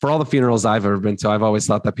 for all the funerals I've ever been to, I've always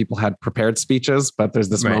thought that people had prepared speeches, but there's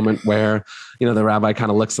this moment where, the rabbi kind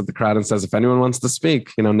of looks at the crowd and says, if anyone wants to speak,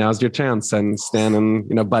 now's your chance. And Stan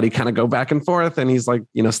and, Buddy kind of go back and forth. And he's like,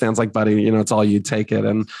 Stan's like, Buddy, it's all you, take it.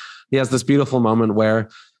 And he has this beautiful moment where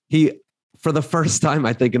he, for the first time,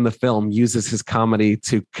 I think in the film, uses his comedy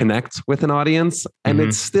to connect with an audience. And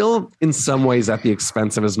it's still in some ways at the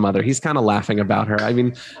expense of his mother. He's kind of laughing about her. I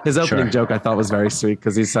mean, his opening joke I thought was very sweet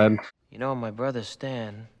because he said, my brother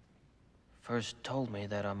Stan first told me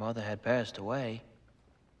that our mother had passed away.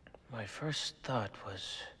 My first thought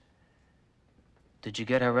was, did you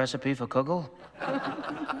get her recipe for kugel?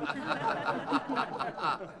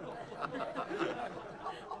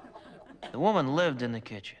 The woman lived in the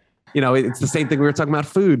kitchen. It's the same thing we were talking about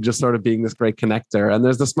food, just sort of being this great connector. And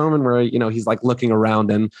there's this moment where, he's like looking around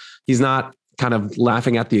and he's not kind of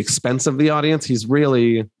laughing at the expense of the audience. He's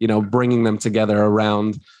really, bringing them together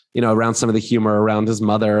around, around some of the humor, around his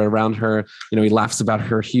mother, around her. He laughs about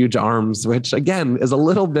her huge arms, which again is a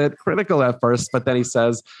little bit critical at first, but then he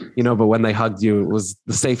says, but when they hugged you, it was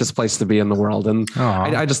the safest place to be in the world. And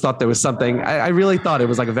I just thought there was something, I really thought it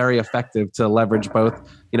was like very effective to leverage both,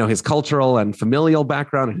 his cultural and familial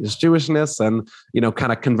background and his Jewishness and,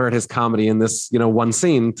 kind of convert his comedy in this, one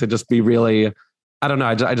scene to just be really, I don't know.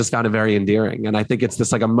 I just found it very endearing. And I think it's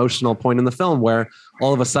this like emotional point in the film where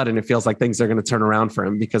all of a sudden it feels like things are going to turn around for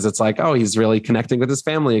him because it's like, oh, he's really connecting with his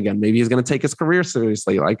family again. Maybe he's going to take his career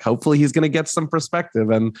seriously. Like, hopefully he's going to get some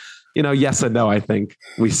perspective. And, yes and no, I think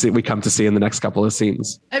we come to see in the next couple of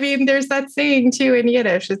scenes. I mean, there's that saying too in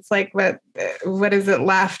Yiddish. It's like, what is it?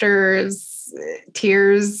 Laughter,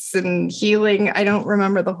 tears and healing. I don't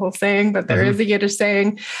remember the whole saying, but there is a Yiddish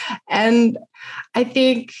saying. And I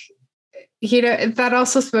think, that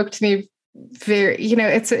also spoke to me very,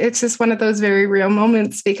 it's just one of those very real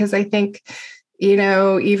moments because I think,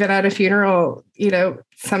 even at a funeral,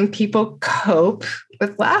 some people cope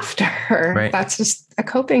with laughter. Right. That's just a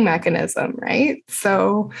coping mechanism. Right.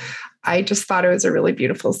 So I just thought it was a really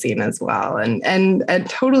beautiful scene as well. And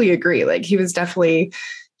totally agree. Like he was definitely,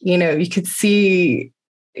 you could see,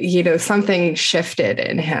 something shifted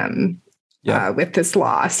in him with this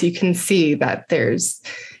loss. You can see that there's,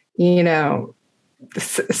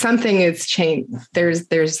 something is changed.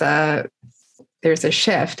 There's a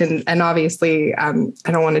shift and obviously, I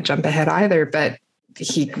don't want to jump ahead either, but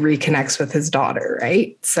he reconnects with his daughter.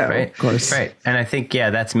 Right. So right. Of course. Right. And I think,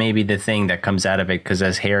 that's maybe the thing that comes out of it. Cause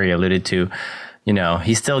as Harry alluded to,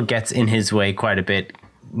 he still gets in his way quite a bit,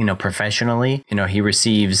 professionally. He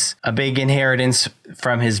receives a big inheritance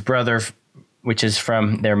from his brother, which is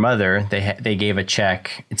from their mother. They gave a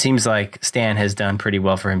check. It seems like Stan has done pretty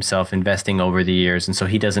well for himself investing over the years. And so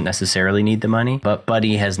he doesn't necessarily need the money, but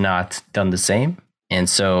Buddy has not done the same. And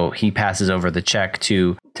so he passes over the check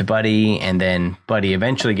to Buddy, and then Buddy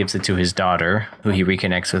eventually gives it to his daughter, who he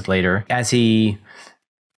reconnects with later. As he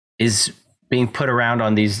is being put around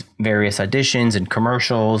on these various auditions and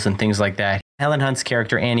commercials and things like that, Helen Hunt's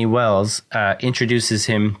character, Annie Wells, introduces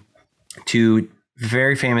him to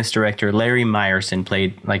very famous director Larry Meyerson,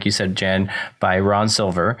 played, like you said, Jen, by Ron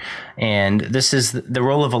Silver. And this is the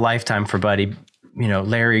role of a lifetime for Buddy.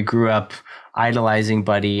 Larry grew up idolizing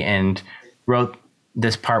Buddy and wrote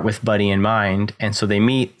this part with Buddy in mind. And so they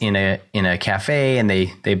meet in a cafe and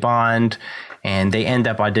they bond and they end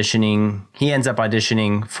up auditioning. He ends up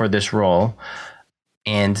auditioning for this role,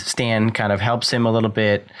 and Stan kind of helps him a little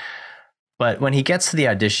bit. But when he gets to the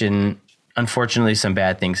audition, unfortunately, some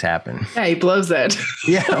bad things happen. Yeah, he blows it.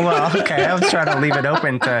 Yeah, well, okay. I was trying to leave it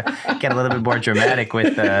open to get a little bit more dramatic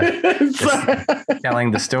with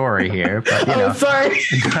telling the story here. But, you know, sorry.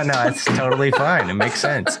 No, it's totally fine. It makes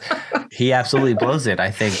sense. He absolutely blows it.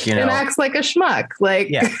 I think, you know. And acts like a schmuck. Like,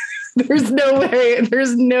 yeah. There's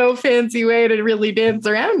no fancy way to really dance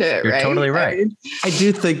around it. You're right? totally right. I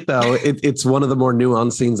do think, though, it's one of the more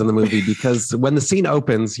nuanced scenes in the movie, because when the scene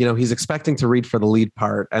opens, you know, he's expecting to read for the lead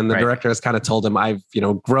part. And the director has kind of told him, I've, you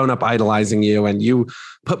know, grown up idolizing you, and you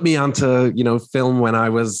put me onto, you know, film when I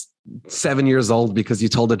was 7 years old because you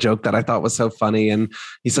told a joke that I thought was so funny. And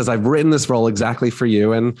he says, I've written this role exactly for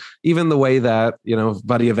you. And even the way that, you know,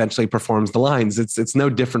 Buddy eventually performs the lines, it's no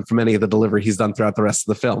different from any of the delivery he's done throughout the rest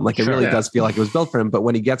of the film. Like, it really does feel like it was built for him. But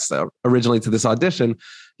when he gets originally to this audition,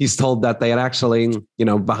 he's told that they had actually, you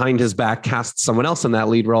know, behind his back cast someone else in that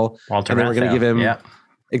lead role. Walter and they were going to give him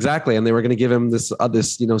Exactly. And they were going to give him this,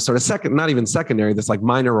 you know, sort of not even secondary, this like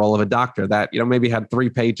minor role of a doctor that, you know, maybe had 3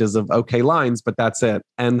 pages of okay lines, but that's it.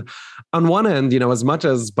 And on one end, you know, as much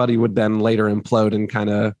as Buddy would then later implode and kind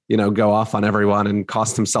of, you know, go off on everyone and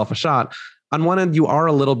cost himself a shot, on one end, you are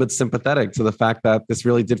a little bit sympathetic to the fact that this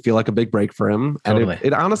really did feel like a big break for him. Totally. And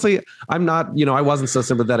it honestly, I'm not, you know, I wasn't so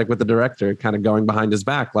sympathetic with the director kind of going behind his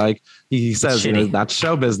back. Like he says, you know, that's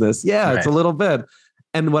show business. Yeah, it's a little bit.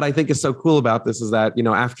 And what I think is so cool about this is that, you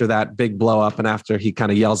know, after that big blow up and after he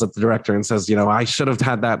kind of yells at the director and says, you know, I should have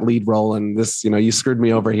had that lead role and this, you know, you screwed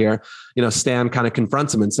me over here. You know, Stan kind of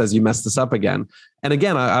confronts him and says, you messed this up again. And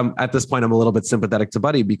again, I'm at this point, I'm a little bit sympathetic to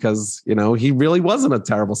Buddy because, you know, he really was in a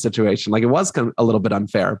terrible situation. Like, it was kind of a little bit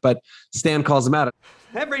unfair, but Stan calls him out.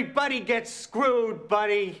 Everybody gets screwed,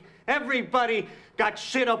 Buddy. Everybody got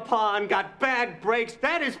shit upon, got bad breaks.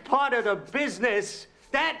 That is part of the business.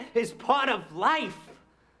 That is part of life.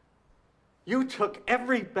 You took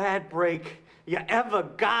every bad break you ever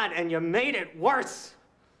got and you made it worse.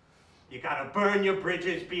 You gotta burn your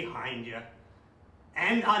bridges behind you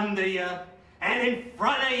and under you and in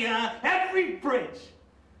front of you, every bridge.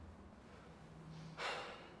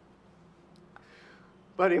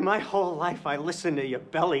 Buddy, my whole life I listened to your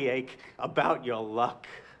bellyache about your luck.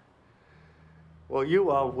 Well, you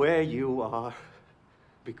are where you are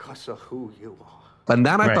because of who you are. And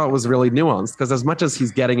that I thought was really nuanced, because as much as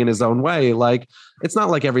he's getting in his own way, like, it's not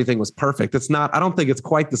like everything was perfect. It's not, I don't think it's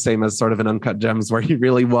quite the same as sort of an Uncut Gems where he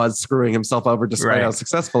really was screwing himself over despite how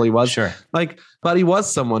successful he was. Sure. Like, but he was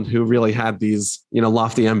someone who really had these, you know,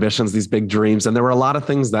 lofty ambitions, these big dreams. And there were a lot of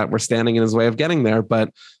things that were standing in his way of getting there.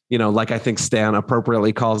 But, you know, like I think Stan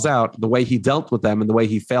appropriately calls out, the way he dealt with them and the way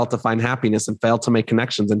he failed to find happiness and failed to make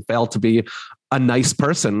connections and failed to be a nice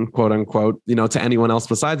person, quote unquote, you know, to anyone else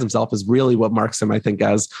besides himself is really what marks him, I think,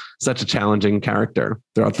 as such a challenging character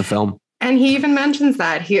throughout the film. And he even mentions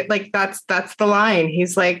that that's the line.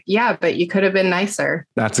 He's like, yeah, but you could have been nicer.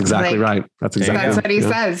 That's exactly right. That's what he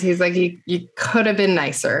says. He's like, you could have been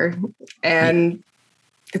nicer. And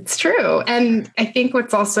it's true. And I think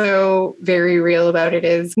what's also very real about it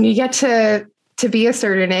is when you get to be a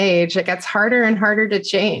certain age, it gets harder and harder to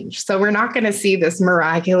change. So we're not going to see this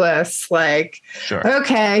miraculous, like,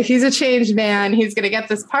 okay, he's a changed man. He's going to get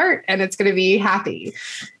this part and it's going to be happy,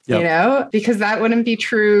 you know, because that wouldn't be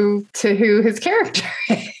true to who his character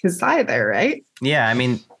is either. Right. Yeah. I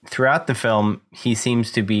mean, throughout the film, he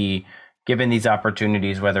seems to be given these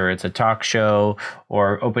opportunities, whether it's a talk show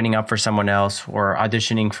or opening up for someone else or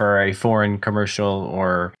auditioning for a foreign commercial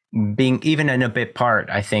or being even in a bit part.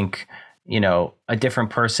 I think, you know, a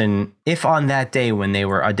different person, if on that day when they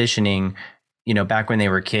were auditioning, you know, back when they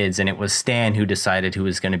were kids and it was Stan who decided who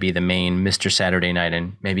was going to be the main Mr. Saturday Night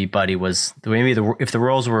and maybe Buddy was, if the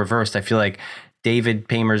roles were reversed, I feel like David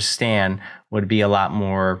Paymer's Stan would be a lot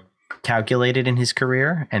more calculated in his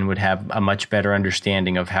career and would have a much better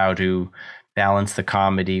understanding of how to balance the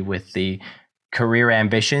comedy with the career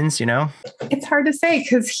ambitions, you know? It's hard to say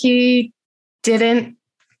because he didn't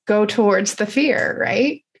go towards the fear,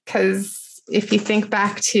 right? Because if you think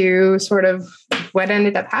back to sort of what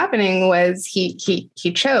ended up happening was he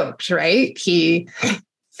choked, right?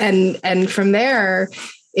 And from there,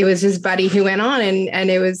 it was his buddy who went on and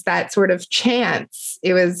it was that sort of chance.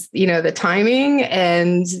 It was, you know, the timing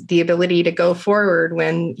and the ability to go forward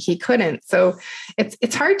when he couldn't. So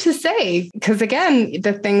it's hard to say because again,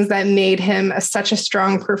 the things that made him such a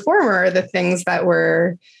strong performer are the things that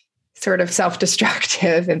were sort of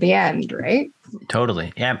self-destructive in the end, right?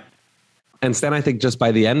 Totally. Yeah. And Stan, I think just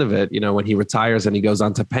by the end of it, you know, when he retires and he goes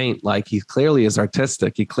on to paint, like he clearly is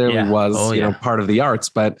artistic. He clearly was, you know, part of the arts,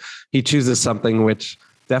 but he chooses something which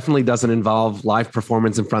definitely doesn't involve live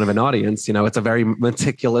performance in front of an audience. It's a very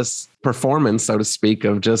meticulous performance, so to speak,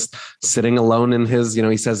 of just sitting alone in his,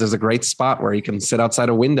 he says there's a great spot where he can sit outside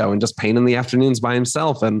a window and just paint in the afternoons by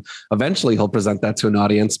himself. And eventually he'll present that to an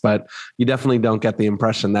audience, but you definitely don't get the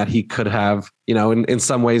impression that he could have, in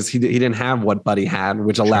some ways he didn't have what Buddy had,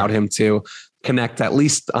 which allowed him to connect, at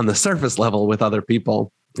least on the surface level, with other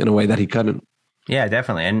people in a way that he couldn't. Yeah,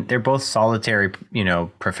 definitely. And they're both solitary,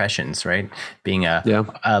 professions, right? Being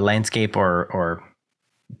a landscape or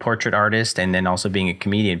portrait artist, and then also being a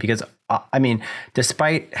comedian. Because,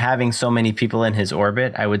 despite having so many people in his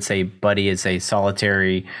orbit, I would say Buddy is a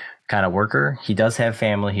solitary kind of worker. He does have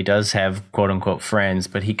family. He does have quote unquote friends,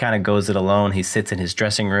 but he kind of goes it alone. He sits in his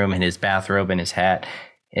dressing room in his bathrobe and his hat,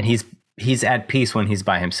 and he's at peace when he's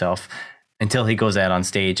by himself, until he goes out on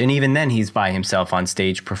stage. And even then he's by himself on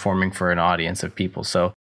stage performing for an audience of people.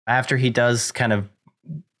 So after he does kind of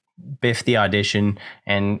biff the audition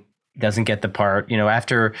and doesn't get the part,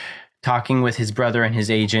 after talking with his brother and his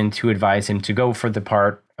agent who advise him to go for the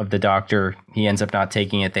part of the doctor, he ends up not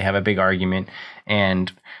taking it. They have a big argument,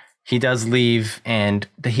 and he does leave, and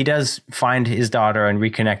he does find his daughter and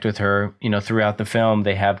reconnect with her, throughout the film.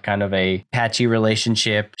 They have kind of a patchy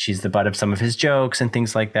relationship. She's the butt of some of his jokes and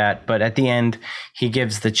things like that. But at the end, he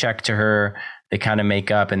gives the check to her. They kind of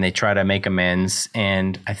make up and they try to make amends.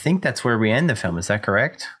 And I think that's where we end the film. Is that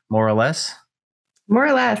correct? More or less? More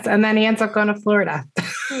or less. And then he ends up going to Florida.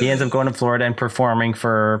 He ends up going to Florida and performing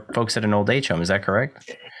for folks at an old age home. Is that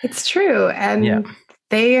correct? It's true. And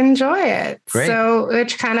they enjoy it. Great. So,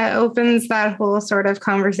 which kind of opens that whole sort of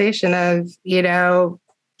conversation of,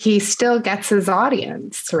 he still gets his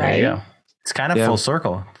audience, right? Yeah. It's kind of full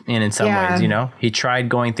circle in some ways, he tried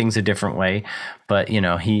going things a different way, but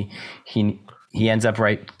he ends up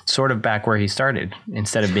right sort of back where he started,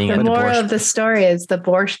 instead of being the at the moral Borscht. of the story is the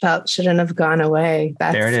Borscht Belt shouldn't have gone away.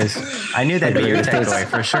 There it is. I knew that'd be your takeaway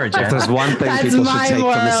for sure, Jen. If there's one thing people should take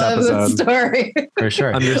from this episode, story. For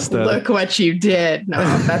sure. Understood. Look what you did. No,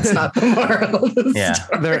 that's not the moral of the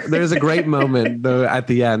story. There's a great moment though at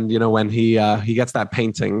the end, when he gets that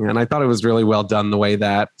painting, and I thought it was really well done the way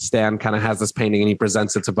that Stan kind of has this painting and he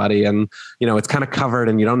presents it to Buddy, and it's kind of covered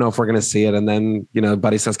and you don't know if we're going to see it, and then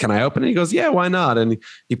Buddy says, "Can I open it?" He goes, "Yeah, why not?" And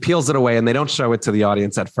he peels it away, and they don't show it to the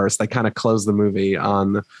audience at first. They kind of close the movie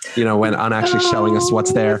on actually showing us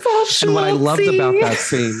what's there. And what I loved about that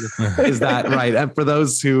scene is that, right, and for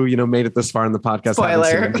those who made it this far in the podcast,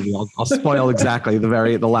 spoiler, I'll spoil exactly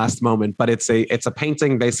the last moment, but it's a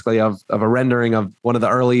painting basically of a rendering of one of the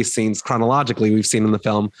early scenes chronologically we've seen in the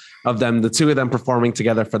film, of the two of them performing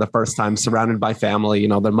together for the first time, surrounded by family.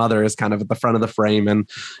 Their mother is kind of at the front of the frame, and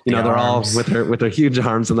they're all with her huge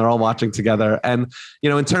arms, and they're all watching together. And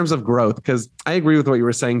in terms of growth, because I agree with what you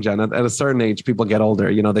were saying, Jen, at a certain age people get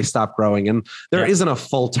older, they stop growing, and there isn't a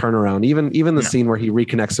full turnaround. Even the scene where he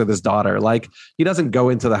reconnects with his daughter, like, he doesn't go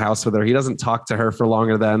into the house with her, he doesn't talk to her for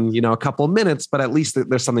longer than a couple of minutes, but at least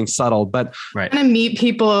there's something subtle. But right, to meet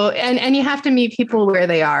people, and you have to meet people where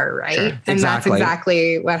they are, right? Sure. And that's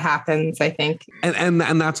exactly what happens, I think. And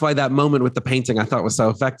that's why that moment with the painting I thought was so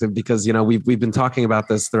effective, because we've been talking about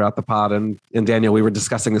this throughout the pod, and Daniel, we were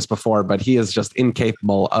discussing this before, but he is just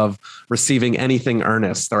incapable of receiving anything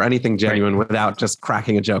earnest or anything genuine without just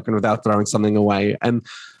cracking a joke and without throwing something away. And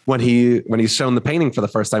when he's shown the painting for the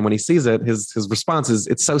first time, when he sees it, his response is,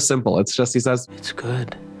 it's so simple. It's just, he says, "It's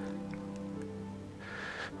good.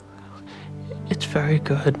 It's very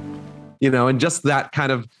good." And just that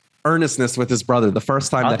kind of earnestness with his brother. The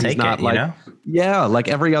first time that he's not like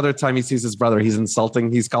every other time he sees his brother, he's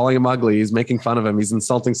insulting, he's calling him ugly, he's making fun of him, he's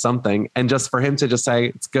insulting something. And just for him to just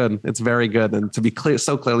say, "It's good, it's very good," and to be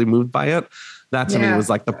so clearly moved by it, that to me was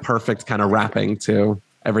like the perfect kind of wrapping to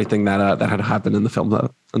everything that had happened in the film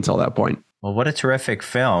until that point. Well, what a terrific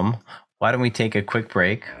film. Why don't we take a quick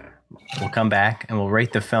break? We'll come back and we'll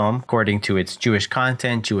rate the film according to its Jewish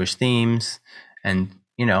content, Jewish themes, and,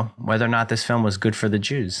 whether or not this film was good for the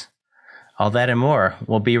Jews. All that and more.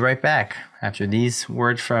 We'll be right back after these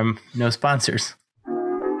words from no sponsors.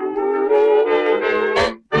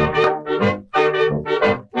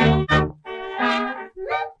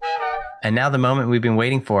 And now the moment we've been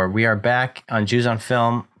waiting for. We are back on Jews on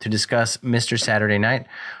Film to discuss Mr. Saturday Night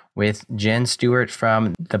with Jen Stewart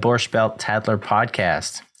from the Borscht Belt Tadler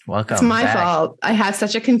podcast. Welcome. It's my fault. I have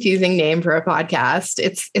such a confusing name for a podcast.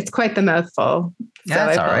 It's quite the mouthful. So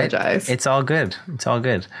I apologize. Right. It's all good. It's all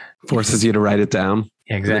good. Forces you to write it down.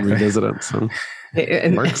 Exactly. And revisit it. So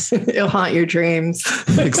it works. It'll haunt your dreams.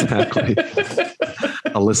 Exactly.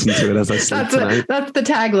 I'll listen to it as I sleep tonight. That's the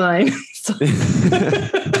tagline.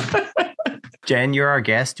 Jen, you're our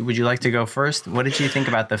guest. Would you like to go first? What did you think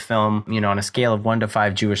about the film, on a scale of 1 to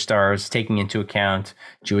 5 Jewish stars, taking into account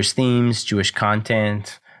Jewish themes, Jewish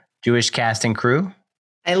content, Jewish cast and crew?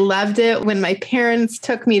 I loved it when my parents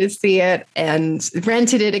took me to see it and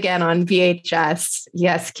rented it again on VHS.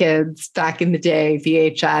 Yes, kids, back in the day,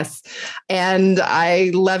 VHS. And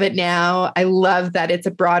I love it now. I love that it's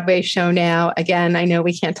a Broadway show now. Again, I know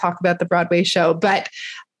we can't talk about the Broadway show, but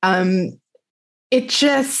it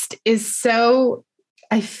just is so,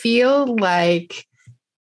 I feel like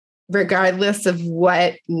regardless of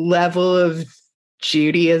what level of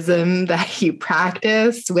Judaism that you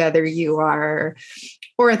practice, whether you are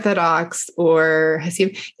Orthodox or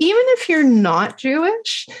Hasidim, even if you're not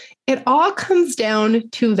Jewish, it all comes down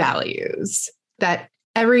to values that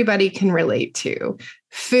everybody can relate to.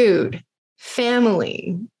 Food,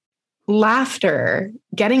 family, laughter,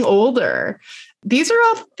 getting older. These are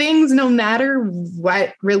all things, no matter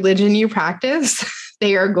what religion you practice,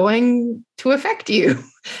 they are going to affect you.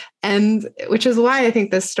 And which is why I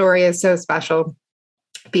think this story is so special,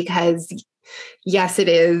 because yes, it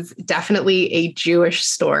is definitely a Jewish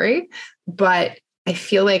story, but I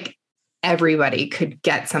feel like everybody could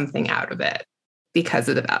get something out of it because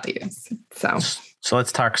of the values. So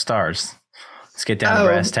let's talk stars. Let's get down to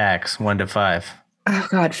brass tacks. 1 to 5. Oh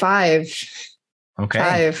God, 5. Okay.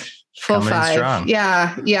 5. Full Coming in 5. strong.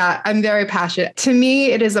 Yeah. I'm very passionate. To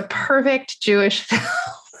me, it is a perfect Jewish film.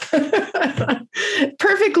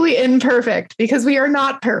 Perfectly imperfect, because we are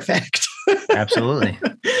not perfect. Absolutely.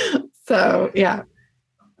 So, yeah.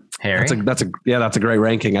 Harry? That's a great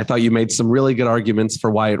ranking. I thought you made some really good arguments for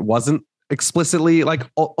why it wasn't explicitly like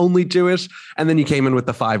only Jewish, and then you came in with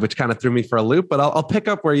the 5, which kind of threw me for a loop. But I'll pick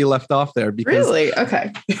up where you left off there, because really,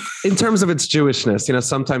 okay. In terms of its Jewishness,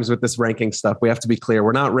 sometimes with this ranking stuff, we have to be clear.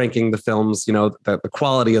 We're not ranking the films, the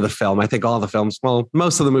quality of the film. I think all the films, well,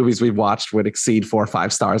 most of the movies we've watched would exceed 4 or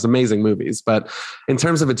 5 stars. Amazing movies, but in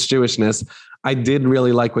terms of its Jewishness, I did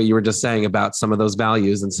really like what you were just saying about some of those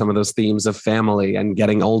values and some of those themes of family and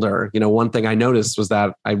getting older. One thing I noticed was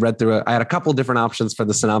that I read through I had a couple different options for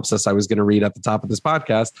the synopsis I was going to read at the top of this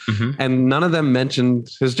podcast, and none of them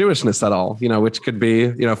mentioned his Jewishness at all, which could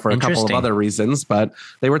be, for a couple of other reasons, but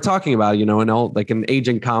they were talking about, an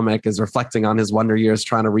aging comic is reflecting on his wonder years,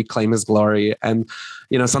 trying to reclaim his glory. And,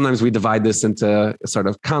 sometimes we divide this into sort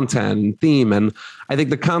of content and theme. And I think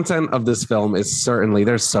the content of this film is certainly,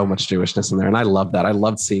 there's so much Jewishness in there. And I love that. I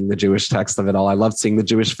loved seeing the Jewish text of it all. I loved seeing the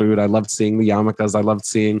Jewish food. I loved seeing the yarmulkes. I loved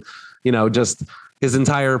seeing, just his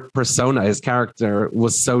entire persona, his character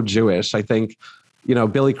was so Jewish. I think,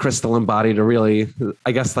 Billy Crystal embodied a really,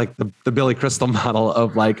 I guess, like the Billy Crystal model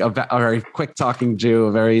of like a very quick talking Jew,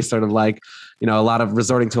 a very sort of like, a lot of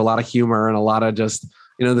resorting to a lot of humor and a lot of just,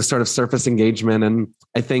 the sort of surface engagement. And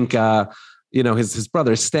I think, his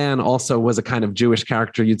brother Stan also was a kind of Jewish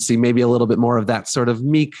character. You'd see maybe a little bit more of that sort of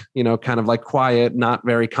meek, kind of like quiet, not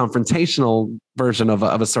very confrontational version of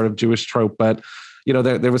a sort of Jewish trope. But,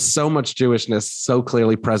 there was so much Jewishness so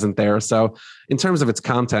clearly present there. So in terms of its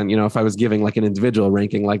content, if I was giving like an individual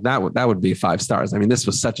ranking like that would be 5 stars. I mean, this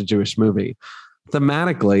was such a Jewish movie.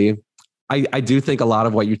 Thematically, I do think a lot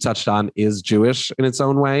of what you touched on is Jewish in its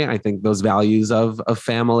own way. I think those values of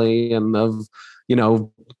family and of,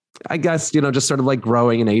 I guess, just sort of like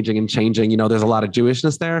growing and aging and changing, there's a lot of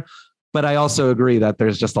Jewishness there. But I also agree that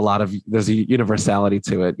there's just there's a universality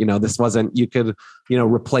to it. This wasn't, you could,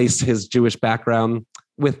 replace his Jewish background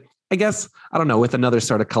with, I guess, I don't know, with another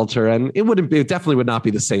sort of culture. And it definitely would not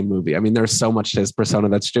be the same movie. I mean, there's so much to his persona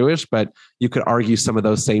that's Jewish, but you could argue some of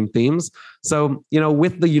those same themes. So,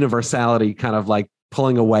 with the universality kind of like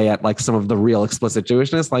pulling away at like some of the real explicit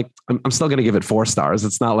Jewishness, like I'm still going to give it 4 stars.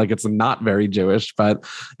 It's not like it's not very Jewish, but,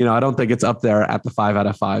 I don't think it's up there at the 5 out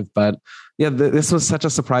of 5. But yeah, this was such a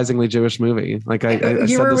surprisingly Jewish movie. Like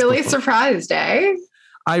you were really surprised, eh?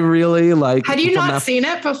 I really like. Had you not seen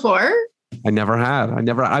it before? I never had.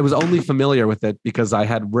 I was only familiar with it because I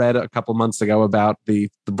had read a couple months ago about the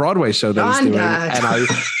Broadway show that he's doing. And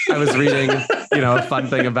I was reading, a fun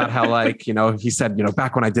thing about how like, he said,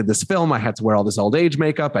 back when I did this film, I had to wear all this old age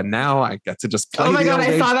makeup, and now I get to just play. Oh my God,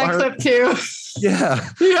 I saw that clip too. Yeah.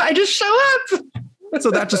 I just show up. So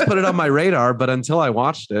that just put it on my radar. But until I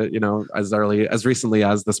watched it, as recently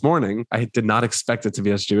as this morning, I did not expect it to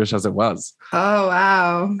be as Jewish as it was. Oh,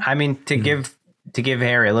 wow. I mean, to give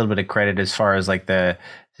Harry a little bit of credit as far as like the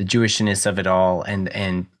Jewishness of it all,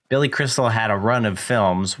 and Billy Crystal had a run of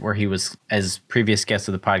films where he was, as previous guest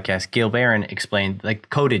of the podcast, Gil Barron explained, like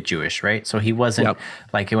coded Jewish, right? So he wasn't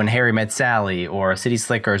like when Harry Met Sally or City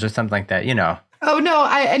Slickers or something like that, Oh no,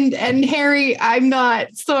 and Harry, I'm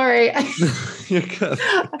not sorry. You're good.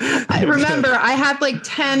 I remember I had like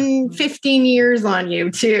 10, 15 years on you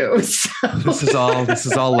too. So. This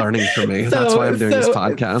is all learning for me. That's why I'm doing this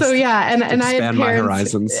podcast. So yeah, and I had parents, my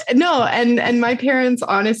horizons. No, and my parents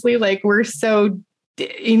honestly like were so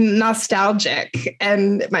nostalgic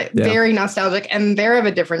and very nostalgic, and they're of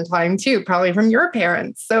a different time too, probably from your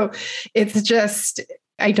parents. So it's just,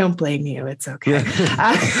 I don't blame you. It's okay.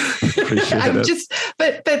 I'm just,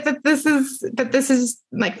 but this is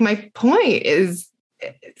like my point is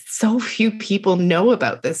so few people know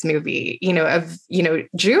about this movie,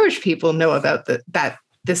 Jewish people know about that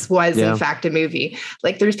this was in fact a movie.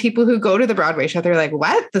 Like there's people who go to the Broadway show. They're like,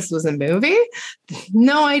 what? This was a movie?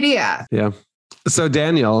 No idea. Yeah. So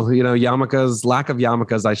Daniel, lack of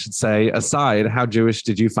yarmulkes, I should say, aside, how Jewish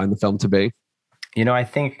did you find the film to be? I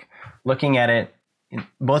think looking at it,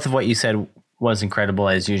 both of what you said was incredible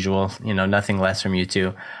as usual, nothing less from you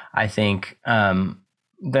two. I think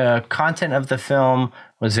the content of the film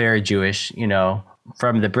was very Jewish,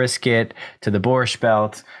 from the brisket to the borscht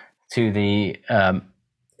belt to the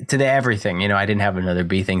everything. I didn't have another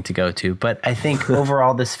B thing to go to, but I think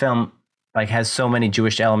overall this film has so many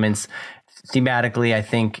Jewish elements. Thematically, I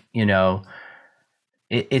think,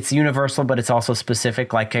 it's universal, but it's also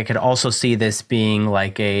specific. Like I could also see this being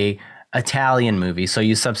like a Italian movie. So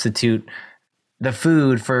you substitute the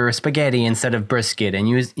food for spaghetti instead of brisket, and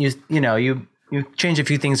you change a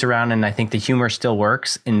few things around, and I think the humor still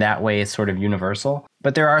works in that way. It's sort of universal,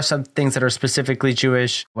 but there are some things that are specifically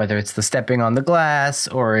Jewish, whether it's the stepping on the glass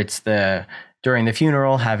or it's during the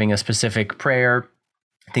funeral, having a specific prayer,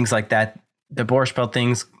 things like that. The borscht belt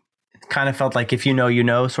things kind of felt like if you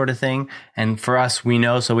know sort of thing. And for us, we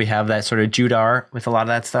know, so we have that sort of Judar with a lot of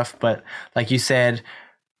that stuff. But like you said,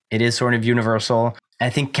 it is sort of universal. I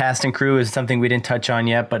think cast and crew is something we didn't touch on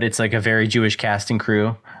yet, but it's like a very Jewish cast and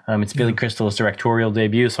crew. It's Billy Crystal's directorial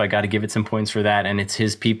debut, so I got to give it some points for that. And it's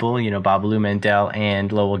his people, Babalu Mandel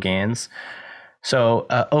and Lowell Gans. So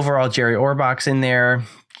overall, Jerry Orbach's in there,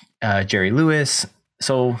 Jerry Lewis.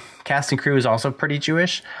 So cast and crew is also pretty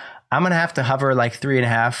Jewish. I'm going to have to hover like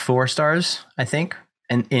 3.5, 4 stars, I think.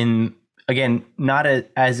 And again, not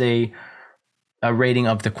as a rating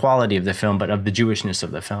of the quality of the film, but of the Jewishness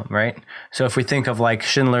of the film, right? So if we think of like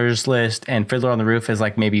Schindler's List and Fiddler on the Roof as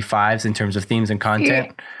like maybe 5s in terms of themes and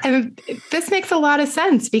content. And this makes a lot of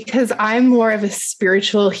sense because I'm more of a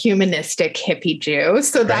spiritual, humanistic hippie Jew.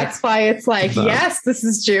 So that's why it's like, yes, this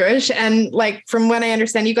is Jewish. And like, from what I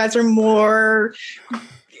understand, you guys are more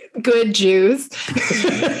good Jews.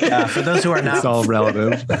 For those who are not, it's all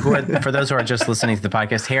relative. For those who are just listening to the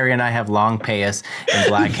podcast, Harry and I have long payas and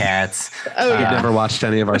black hats. You've never watched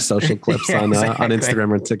any of our social clips on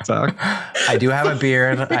Instagram or TikTok. I do have a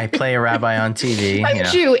beard. I play a rabbi on TV. I'm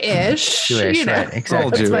Jewish. Right?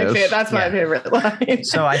 Exactly. That's my favorite line.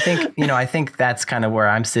 So I think that's kind of where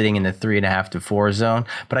I'm sitting in the 3.5 to 4 zone.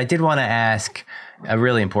 But I did want to ask a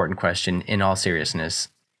really important question. In all seriousness,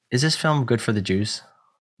 is this film good for the Jews?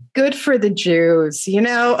 Good for the Jews,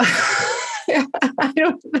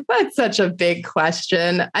 that's such a big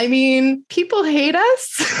question. I mean, people hate us.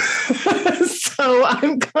 So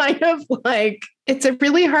I'm kind of like, it's a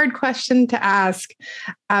really hard question to ask.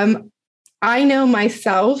 I know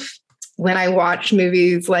myself, when I watch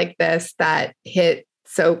movies like this that hit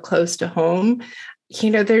so close to home,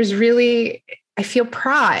 there's really, I feel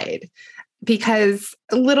pride because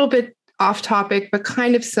a little bit off topic, but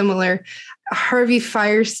kind of similar. Harvey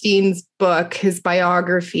Fierstein's book, his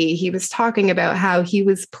biography, he was talking about how he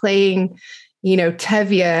was playing,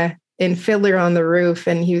 Tevye in Fiddler on the Roof.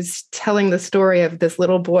 And he was telling the story of this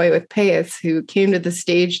little boy with payas who came to the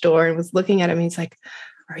stage door and was looking at him. He's like,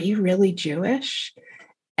 "Are you really Jewish?"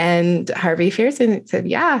 And Harvey Fierstein said,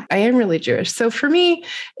 "Yeah, I am really Jewish." So for me,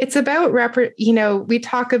 it's about, we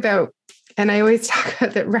talk about, and I always talk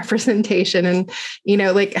about that representation and,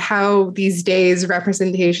 like how these days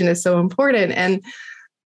representation is so important. And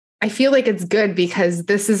I feel like it's good because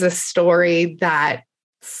this is a story that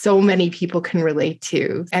so many people can relate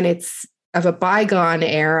to. And it's of a bygone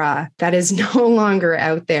era that is no longer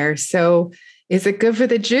out there. So is it good for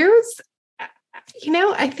the Jews?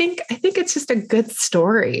 I think it's just a good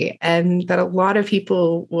story and that a lot of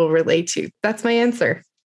people will relate to. That's my answer.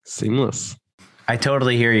 Seamless. I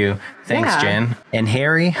totally hear you. Thanks, Jen. And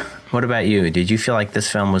Harry, what about you? Did you feel like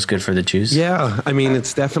this film was good for the Jews? Yeah. I mean,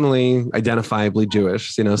 it's definitely identifiably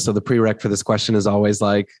Jewish, so the prereq for this question is always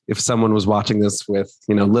like, if someone was watching this with,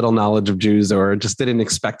 little knowledge of Jews or just didn't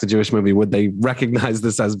expect a Jewish movie, would they recognize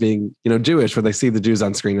this as being, Jewish? Would they see the Jews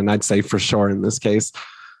on screen? And I'd say for sure in this case,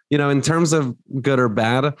 in terms of good or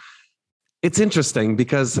bad, It's interesting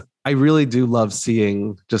because I really do love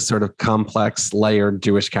seeing just sort of complex, layered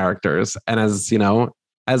Jewish characters. And as you know,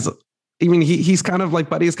 as I mean, he's kind of like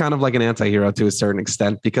Buddy's kind of like an anti-hero to a certain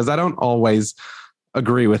extent, because I don't always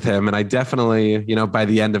agree with him. And I definitely, by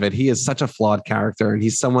the end of it, he is such a flawed character. And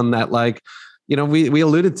he's someone that, like, we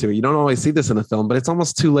alluded to, you don't always see this in a film, but it's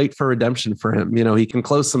almost too late for redemption for him. He can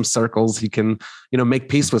close some circles, he can, make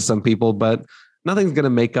peace with some people, but nothing's going to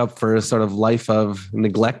make up for a sort of life of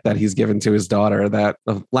neglect that he's given to his daughter, that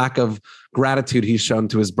lack of gratitude he's shown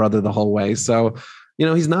to his brother the whole way. So,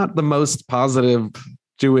 he's not the most positive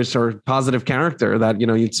Jewish or positive character that,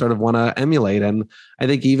 you'd sort of want to emulate. And I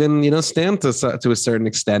think even, Stan to a certain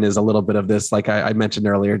extent is a little bit of this, like I mentioned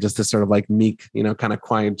earlier, just this sort of like meek, kind of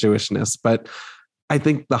quiet Jewishness. But I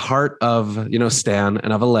think the heart of, Stan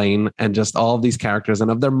and of Elaine and just all of these characters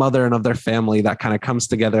and of their mother and of their family that kind of comes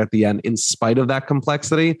together at the end, in spite of that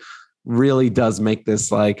complexity, really does make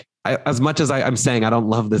this, like, as much as I'm saying I don't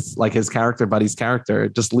love this, like his character, Buddy's character,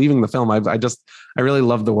 just leaving the film, I really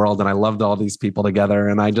loved the world and I loved all these people together.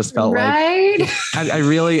 And I just felt right? like,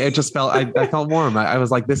 I felt warm. I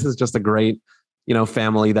was like, this is just a great,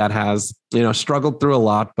 family that has, struggled through a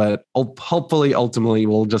lot, but hopefully ultimately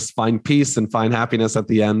will just find peace and find happiness at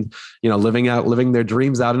the end, living their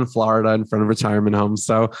dreams out in Florida in front of retirement homes.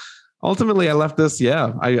 So ultimately I left this.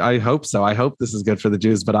 Yeah, I hope so. I hope this is good for the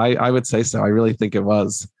Jews, but I would say so. I really think it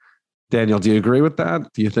was. Daniel, do you agree with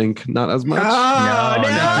that? Do you think not as much?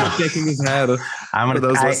 No. He's shaking his head. For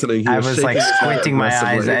those listening, I was like squinting my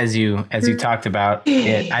eyes as you talked about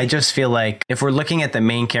it. I just feel like if we're looking at the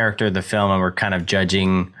main character of the film and we're kind of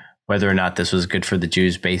judging whether or not this was good for the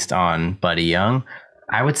Jews based on Buddy Young,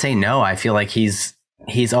 I would say no. I feel like he's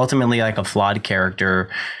ultimately like a flawed character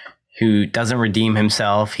who doesn't redeem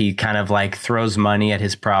himself. He kind of like throws money at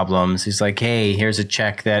his problems. He's like, hey, here's a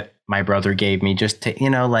check that my brother gave me, just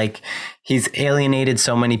to, like, he's alienated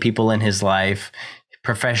so many people in his life.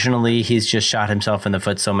 Professionally, he's just shot himself in the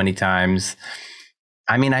foot so many times.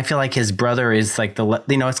 I mean, I feel like his brother is like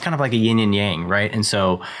it's kind of like a yin and yang, right? And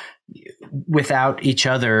so without each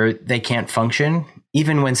other, they can't function.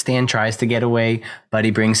 Even when Stan tries to get away,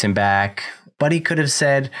 Buddy brings him back. Buddy could have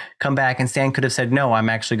said, come back, and Stan could have said, no, I'm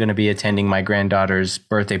actually going to be attending my granddaughter's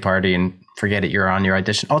birthday party, and forget it, you're on your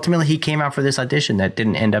audition. Ultimately, he came out for this audition that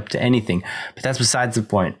didn't end up to anything, but that's besides the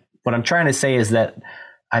point. What I'm trying to say is that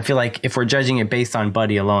I feel like if we're judging it based on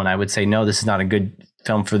Buddy alone, I would say, no, this is not a good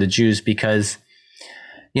film for the Jews, because,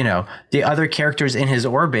 the other characters in his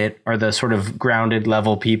orbit are the sort of grounded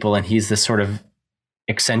level people, and he's this sort of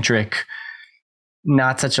eccentric,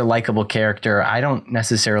 not such a likable character. I don't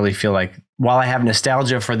necessarily feel like, while I have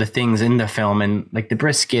nostalgia for the things in the film and like the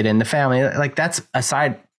brisket and the family, like that's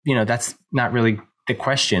aside, that's not really the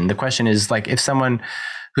question. The question is, like, if someone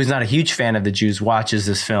who's not a huge fan of the Jews watches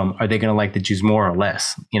this film, are they going to like the Jews more or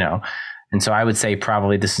less, And so I would say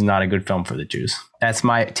probably this is not a good film for the Jews. That's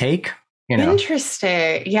my take.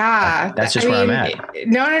 Interesting. Yeah. That's just where I'm at.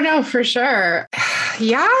 No, for sure.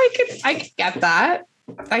 Yeah, I could get that.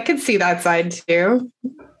 I could see that side too.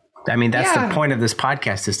 I mean, that's the point of this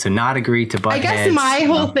podcast, is to not agree to butt I guess heads. my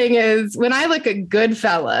whole thing is, when I look at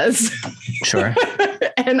Goodfellas, sure,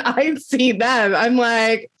 and I see them, I'm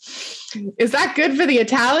like, is that good for the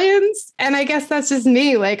Italians? And I guess that's just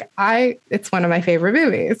me. Like, it's one of my favorite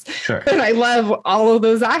movies. Sure. And I love all of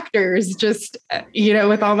those actors, just,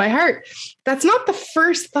 with all my heart. That's not the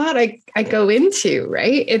first thought I go into,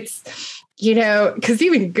 right? It's, because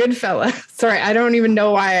even Goodfellas, sorry, I don't even know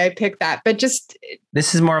why I picked that, but just.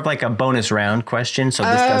 This is more of like a bonus round question. So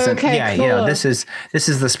this doesn't, cool. this is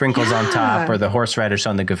the sprinkles on top, or the horseradish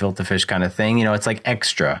on the gefilte fish kind of thing. It's like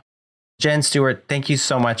extra. Jen Stewart, thank you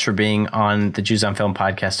so much for being on the Jews on Film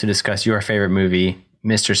podcast to discuss your favorite movie,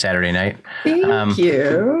 Mr. Saturday Night. Thank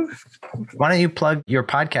you. Why don't you plug your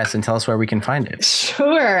podcast and tell us where we can find it?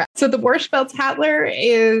 Sure. So the Borscht Belt Tatler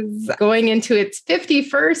is going into its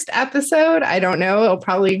 51st episode. I don't know. It'll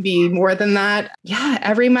probably be more than that. Yeah,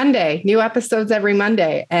 every Monday. New episodes every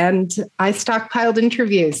Monday. And I stockpiled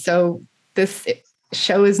interviews. So this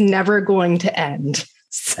show is never going to end.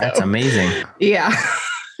 So, that's amazing. Yeah.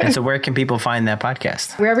 And so where can people find that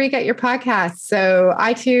podcast? Wherever you get your podcasts. So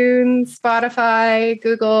iTunes, Spotify,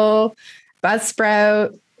 Google,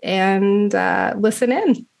 Buzzsprout, and listen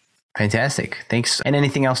in. Fantastic. Thanks. And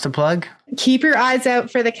anything else to plug? Keep your eyes out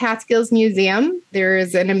for the Catskills Museum. There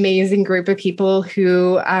is an amazing group of people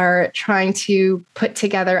who are trying to put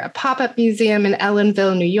together a pop-up museum in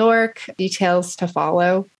Ellenville, New York. Details to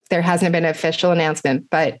follow. There hasn't been an official announcement,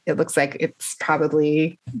 but it looks like it's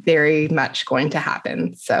probably very much going to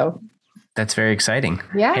happen. So that's very exciting.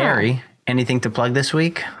 Yeah. Harry, anything to plug this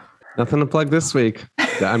week? Nothing to plug this week.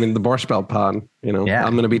 I mean, the Borscht Belt pod, I'm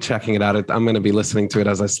going to be checking it out. I'm going to be listening to it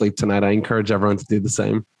as I sleep tonight. I encourage everyone to do the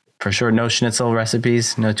same. For sure. No schnitzel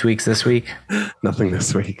recipes, no tweaks this week. Nothing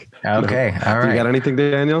this week. Okay. No. All right. You got anything,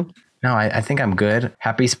 Daniel? No, I think I'm good.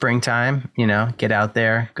 Happy springtime. Get out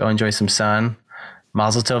there, go enjoy some sun.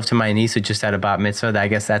 Mazel tov to my niece who just had a bat mitzvah. I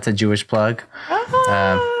guess that's a Jewish plug.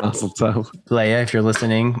 Mazel tov. Leia, if you're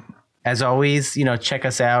listening, as always, check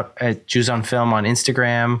us out at Jews on Film on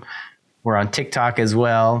Instagram. We're on TikTok as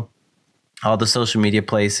well. All the social media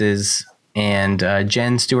places. And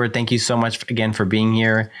Jen, Stewart, thank you so much again for being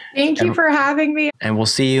here. Thank you for having me. And we'll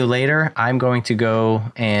see you later. I'm going to go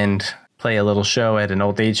and play a little show at an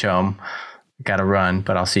old age home. Got to run,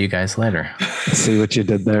 but I'll see you guys later. See what you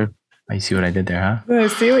did there. You see what I did there, huh? I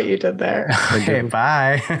see what you did there. Okay,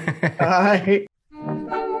 bye. Bye.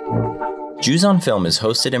 Jews on Film is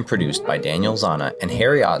hosted and produced by Daniel Zana and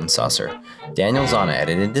Harry Ottensaucer. Daniel Zana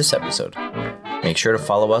edited this episode. Make sure to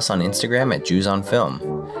follow us on Instagram at Jews on Film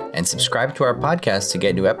and subscribe to our podcast to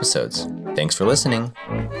get new episodes. Thanks for listening.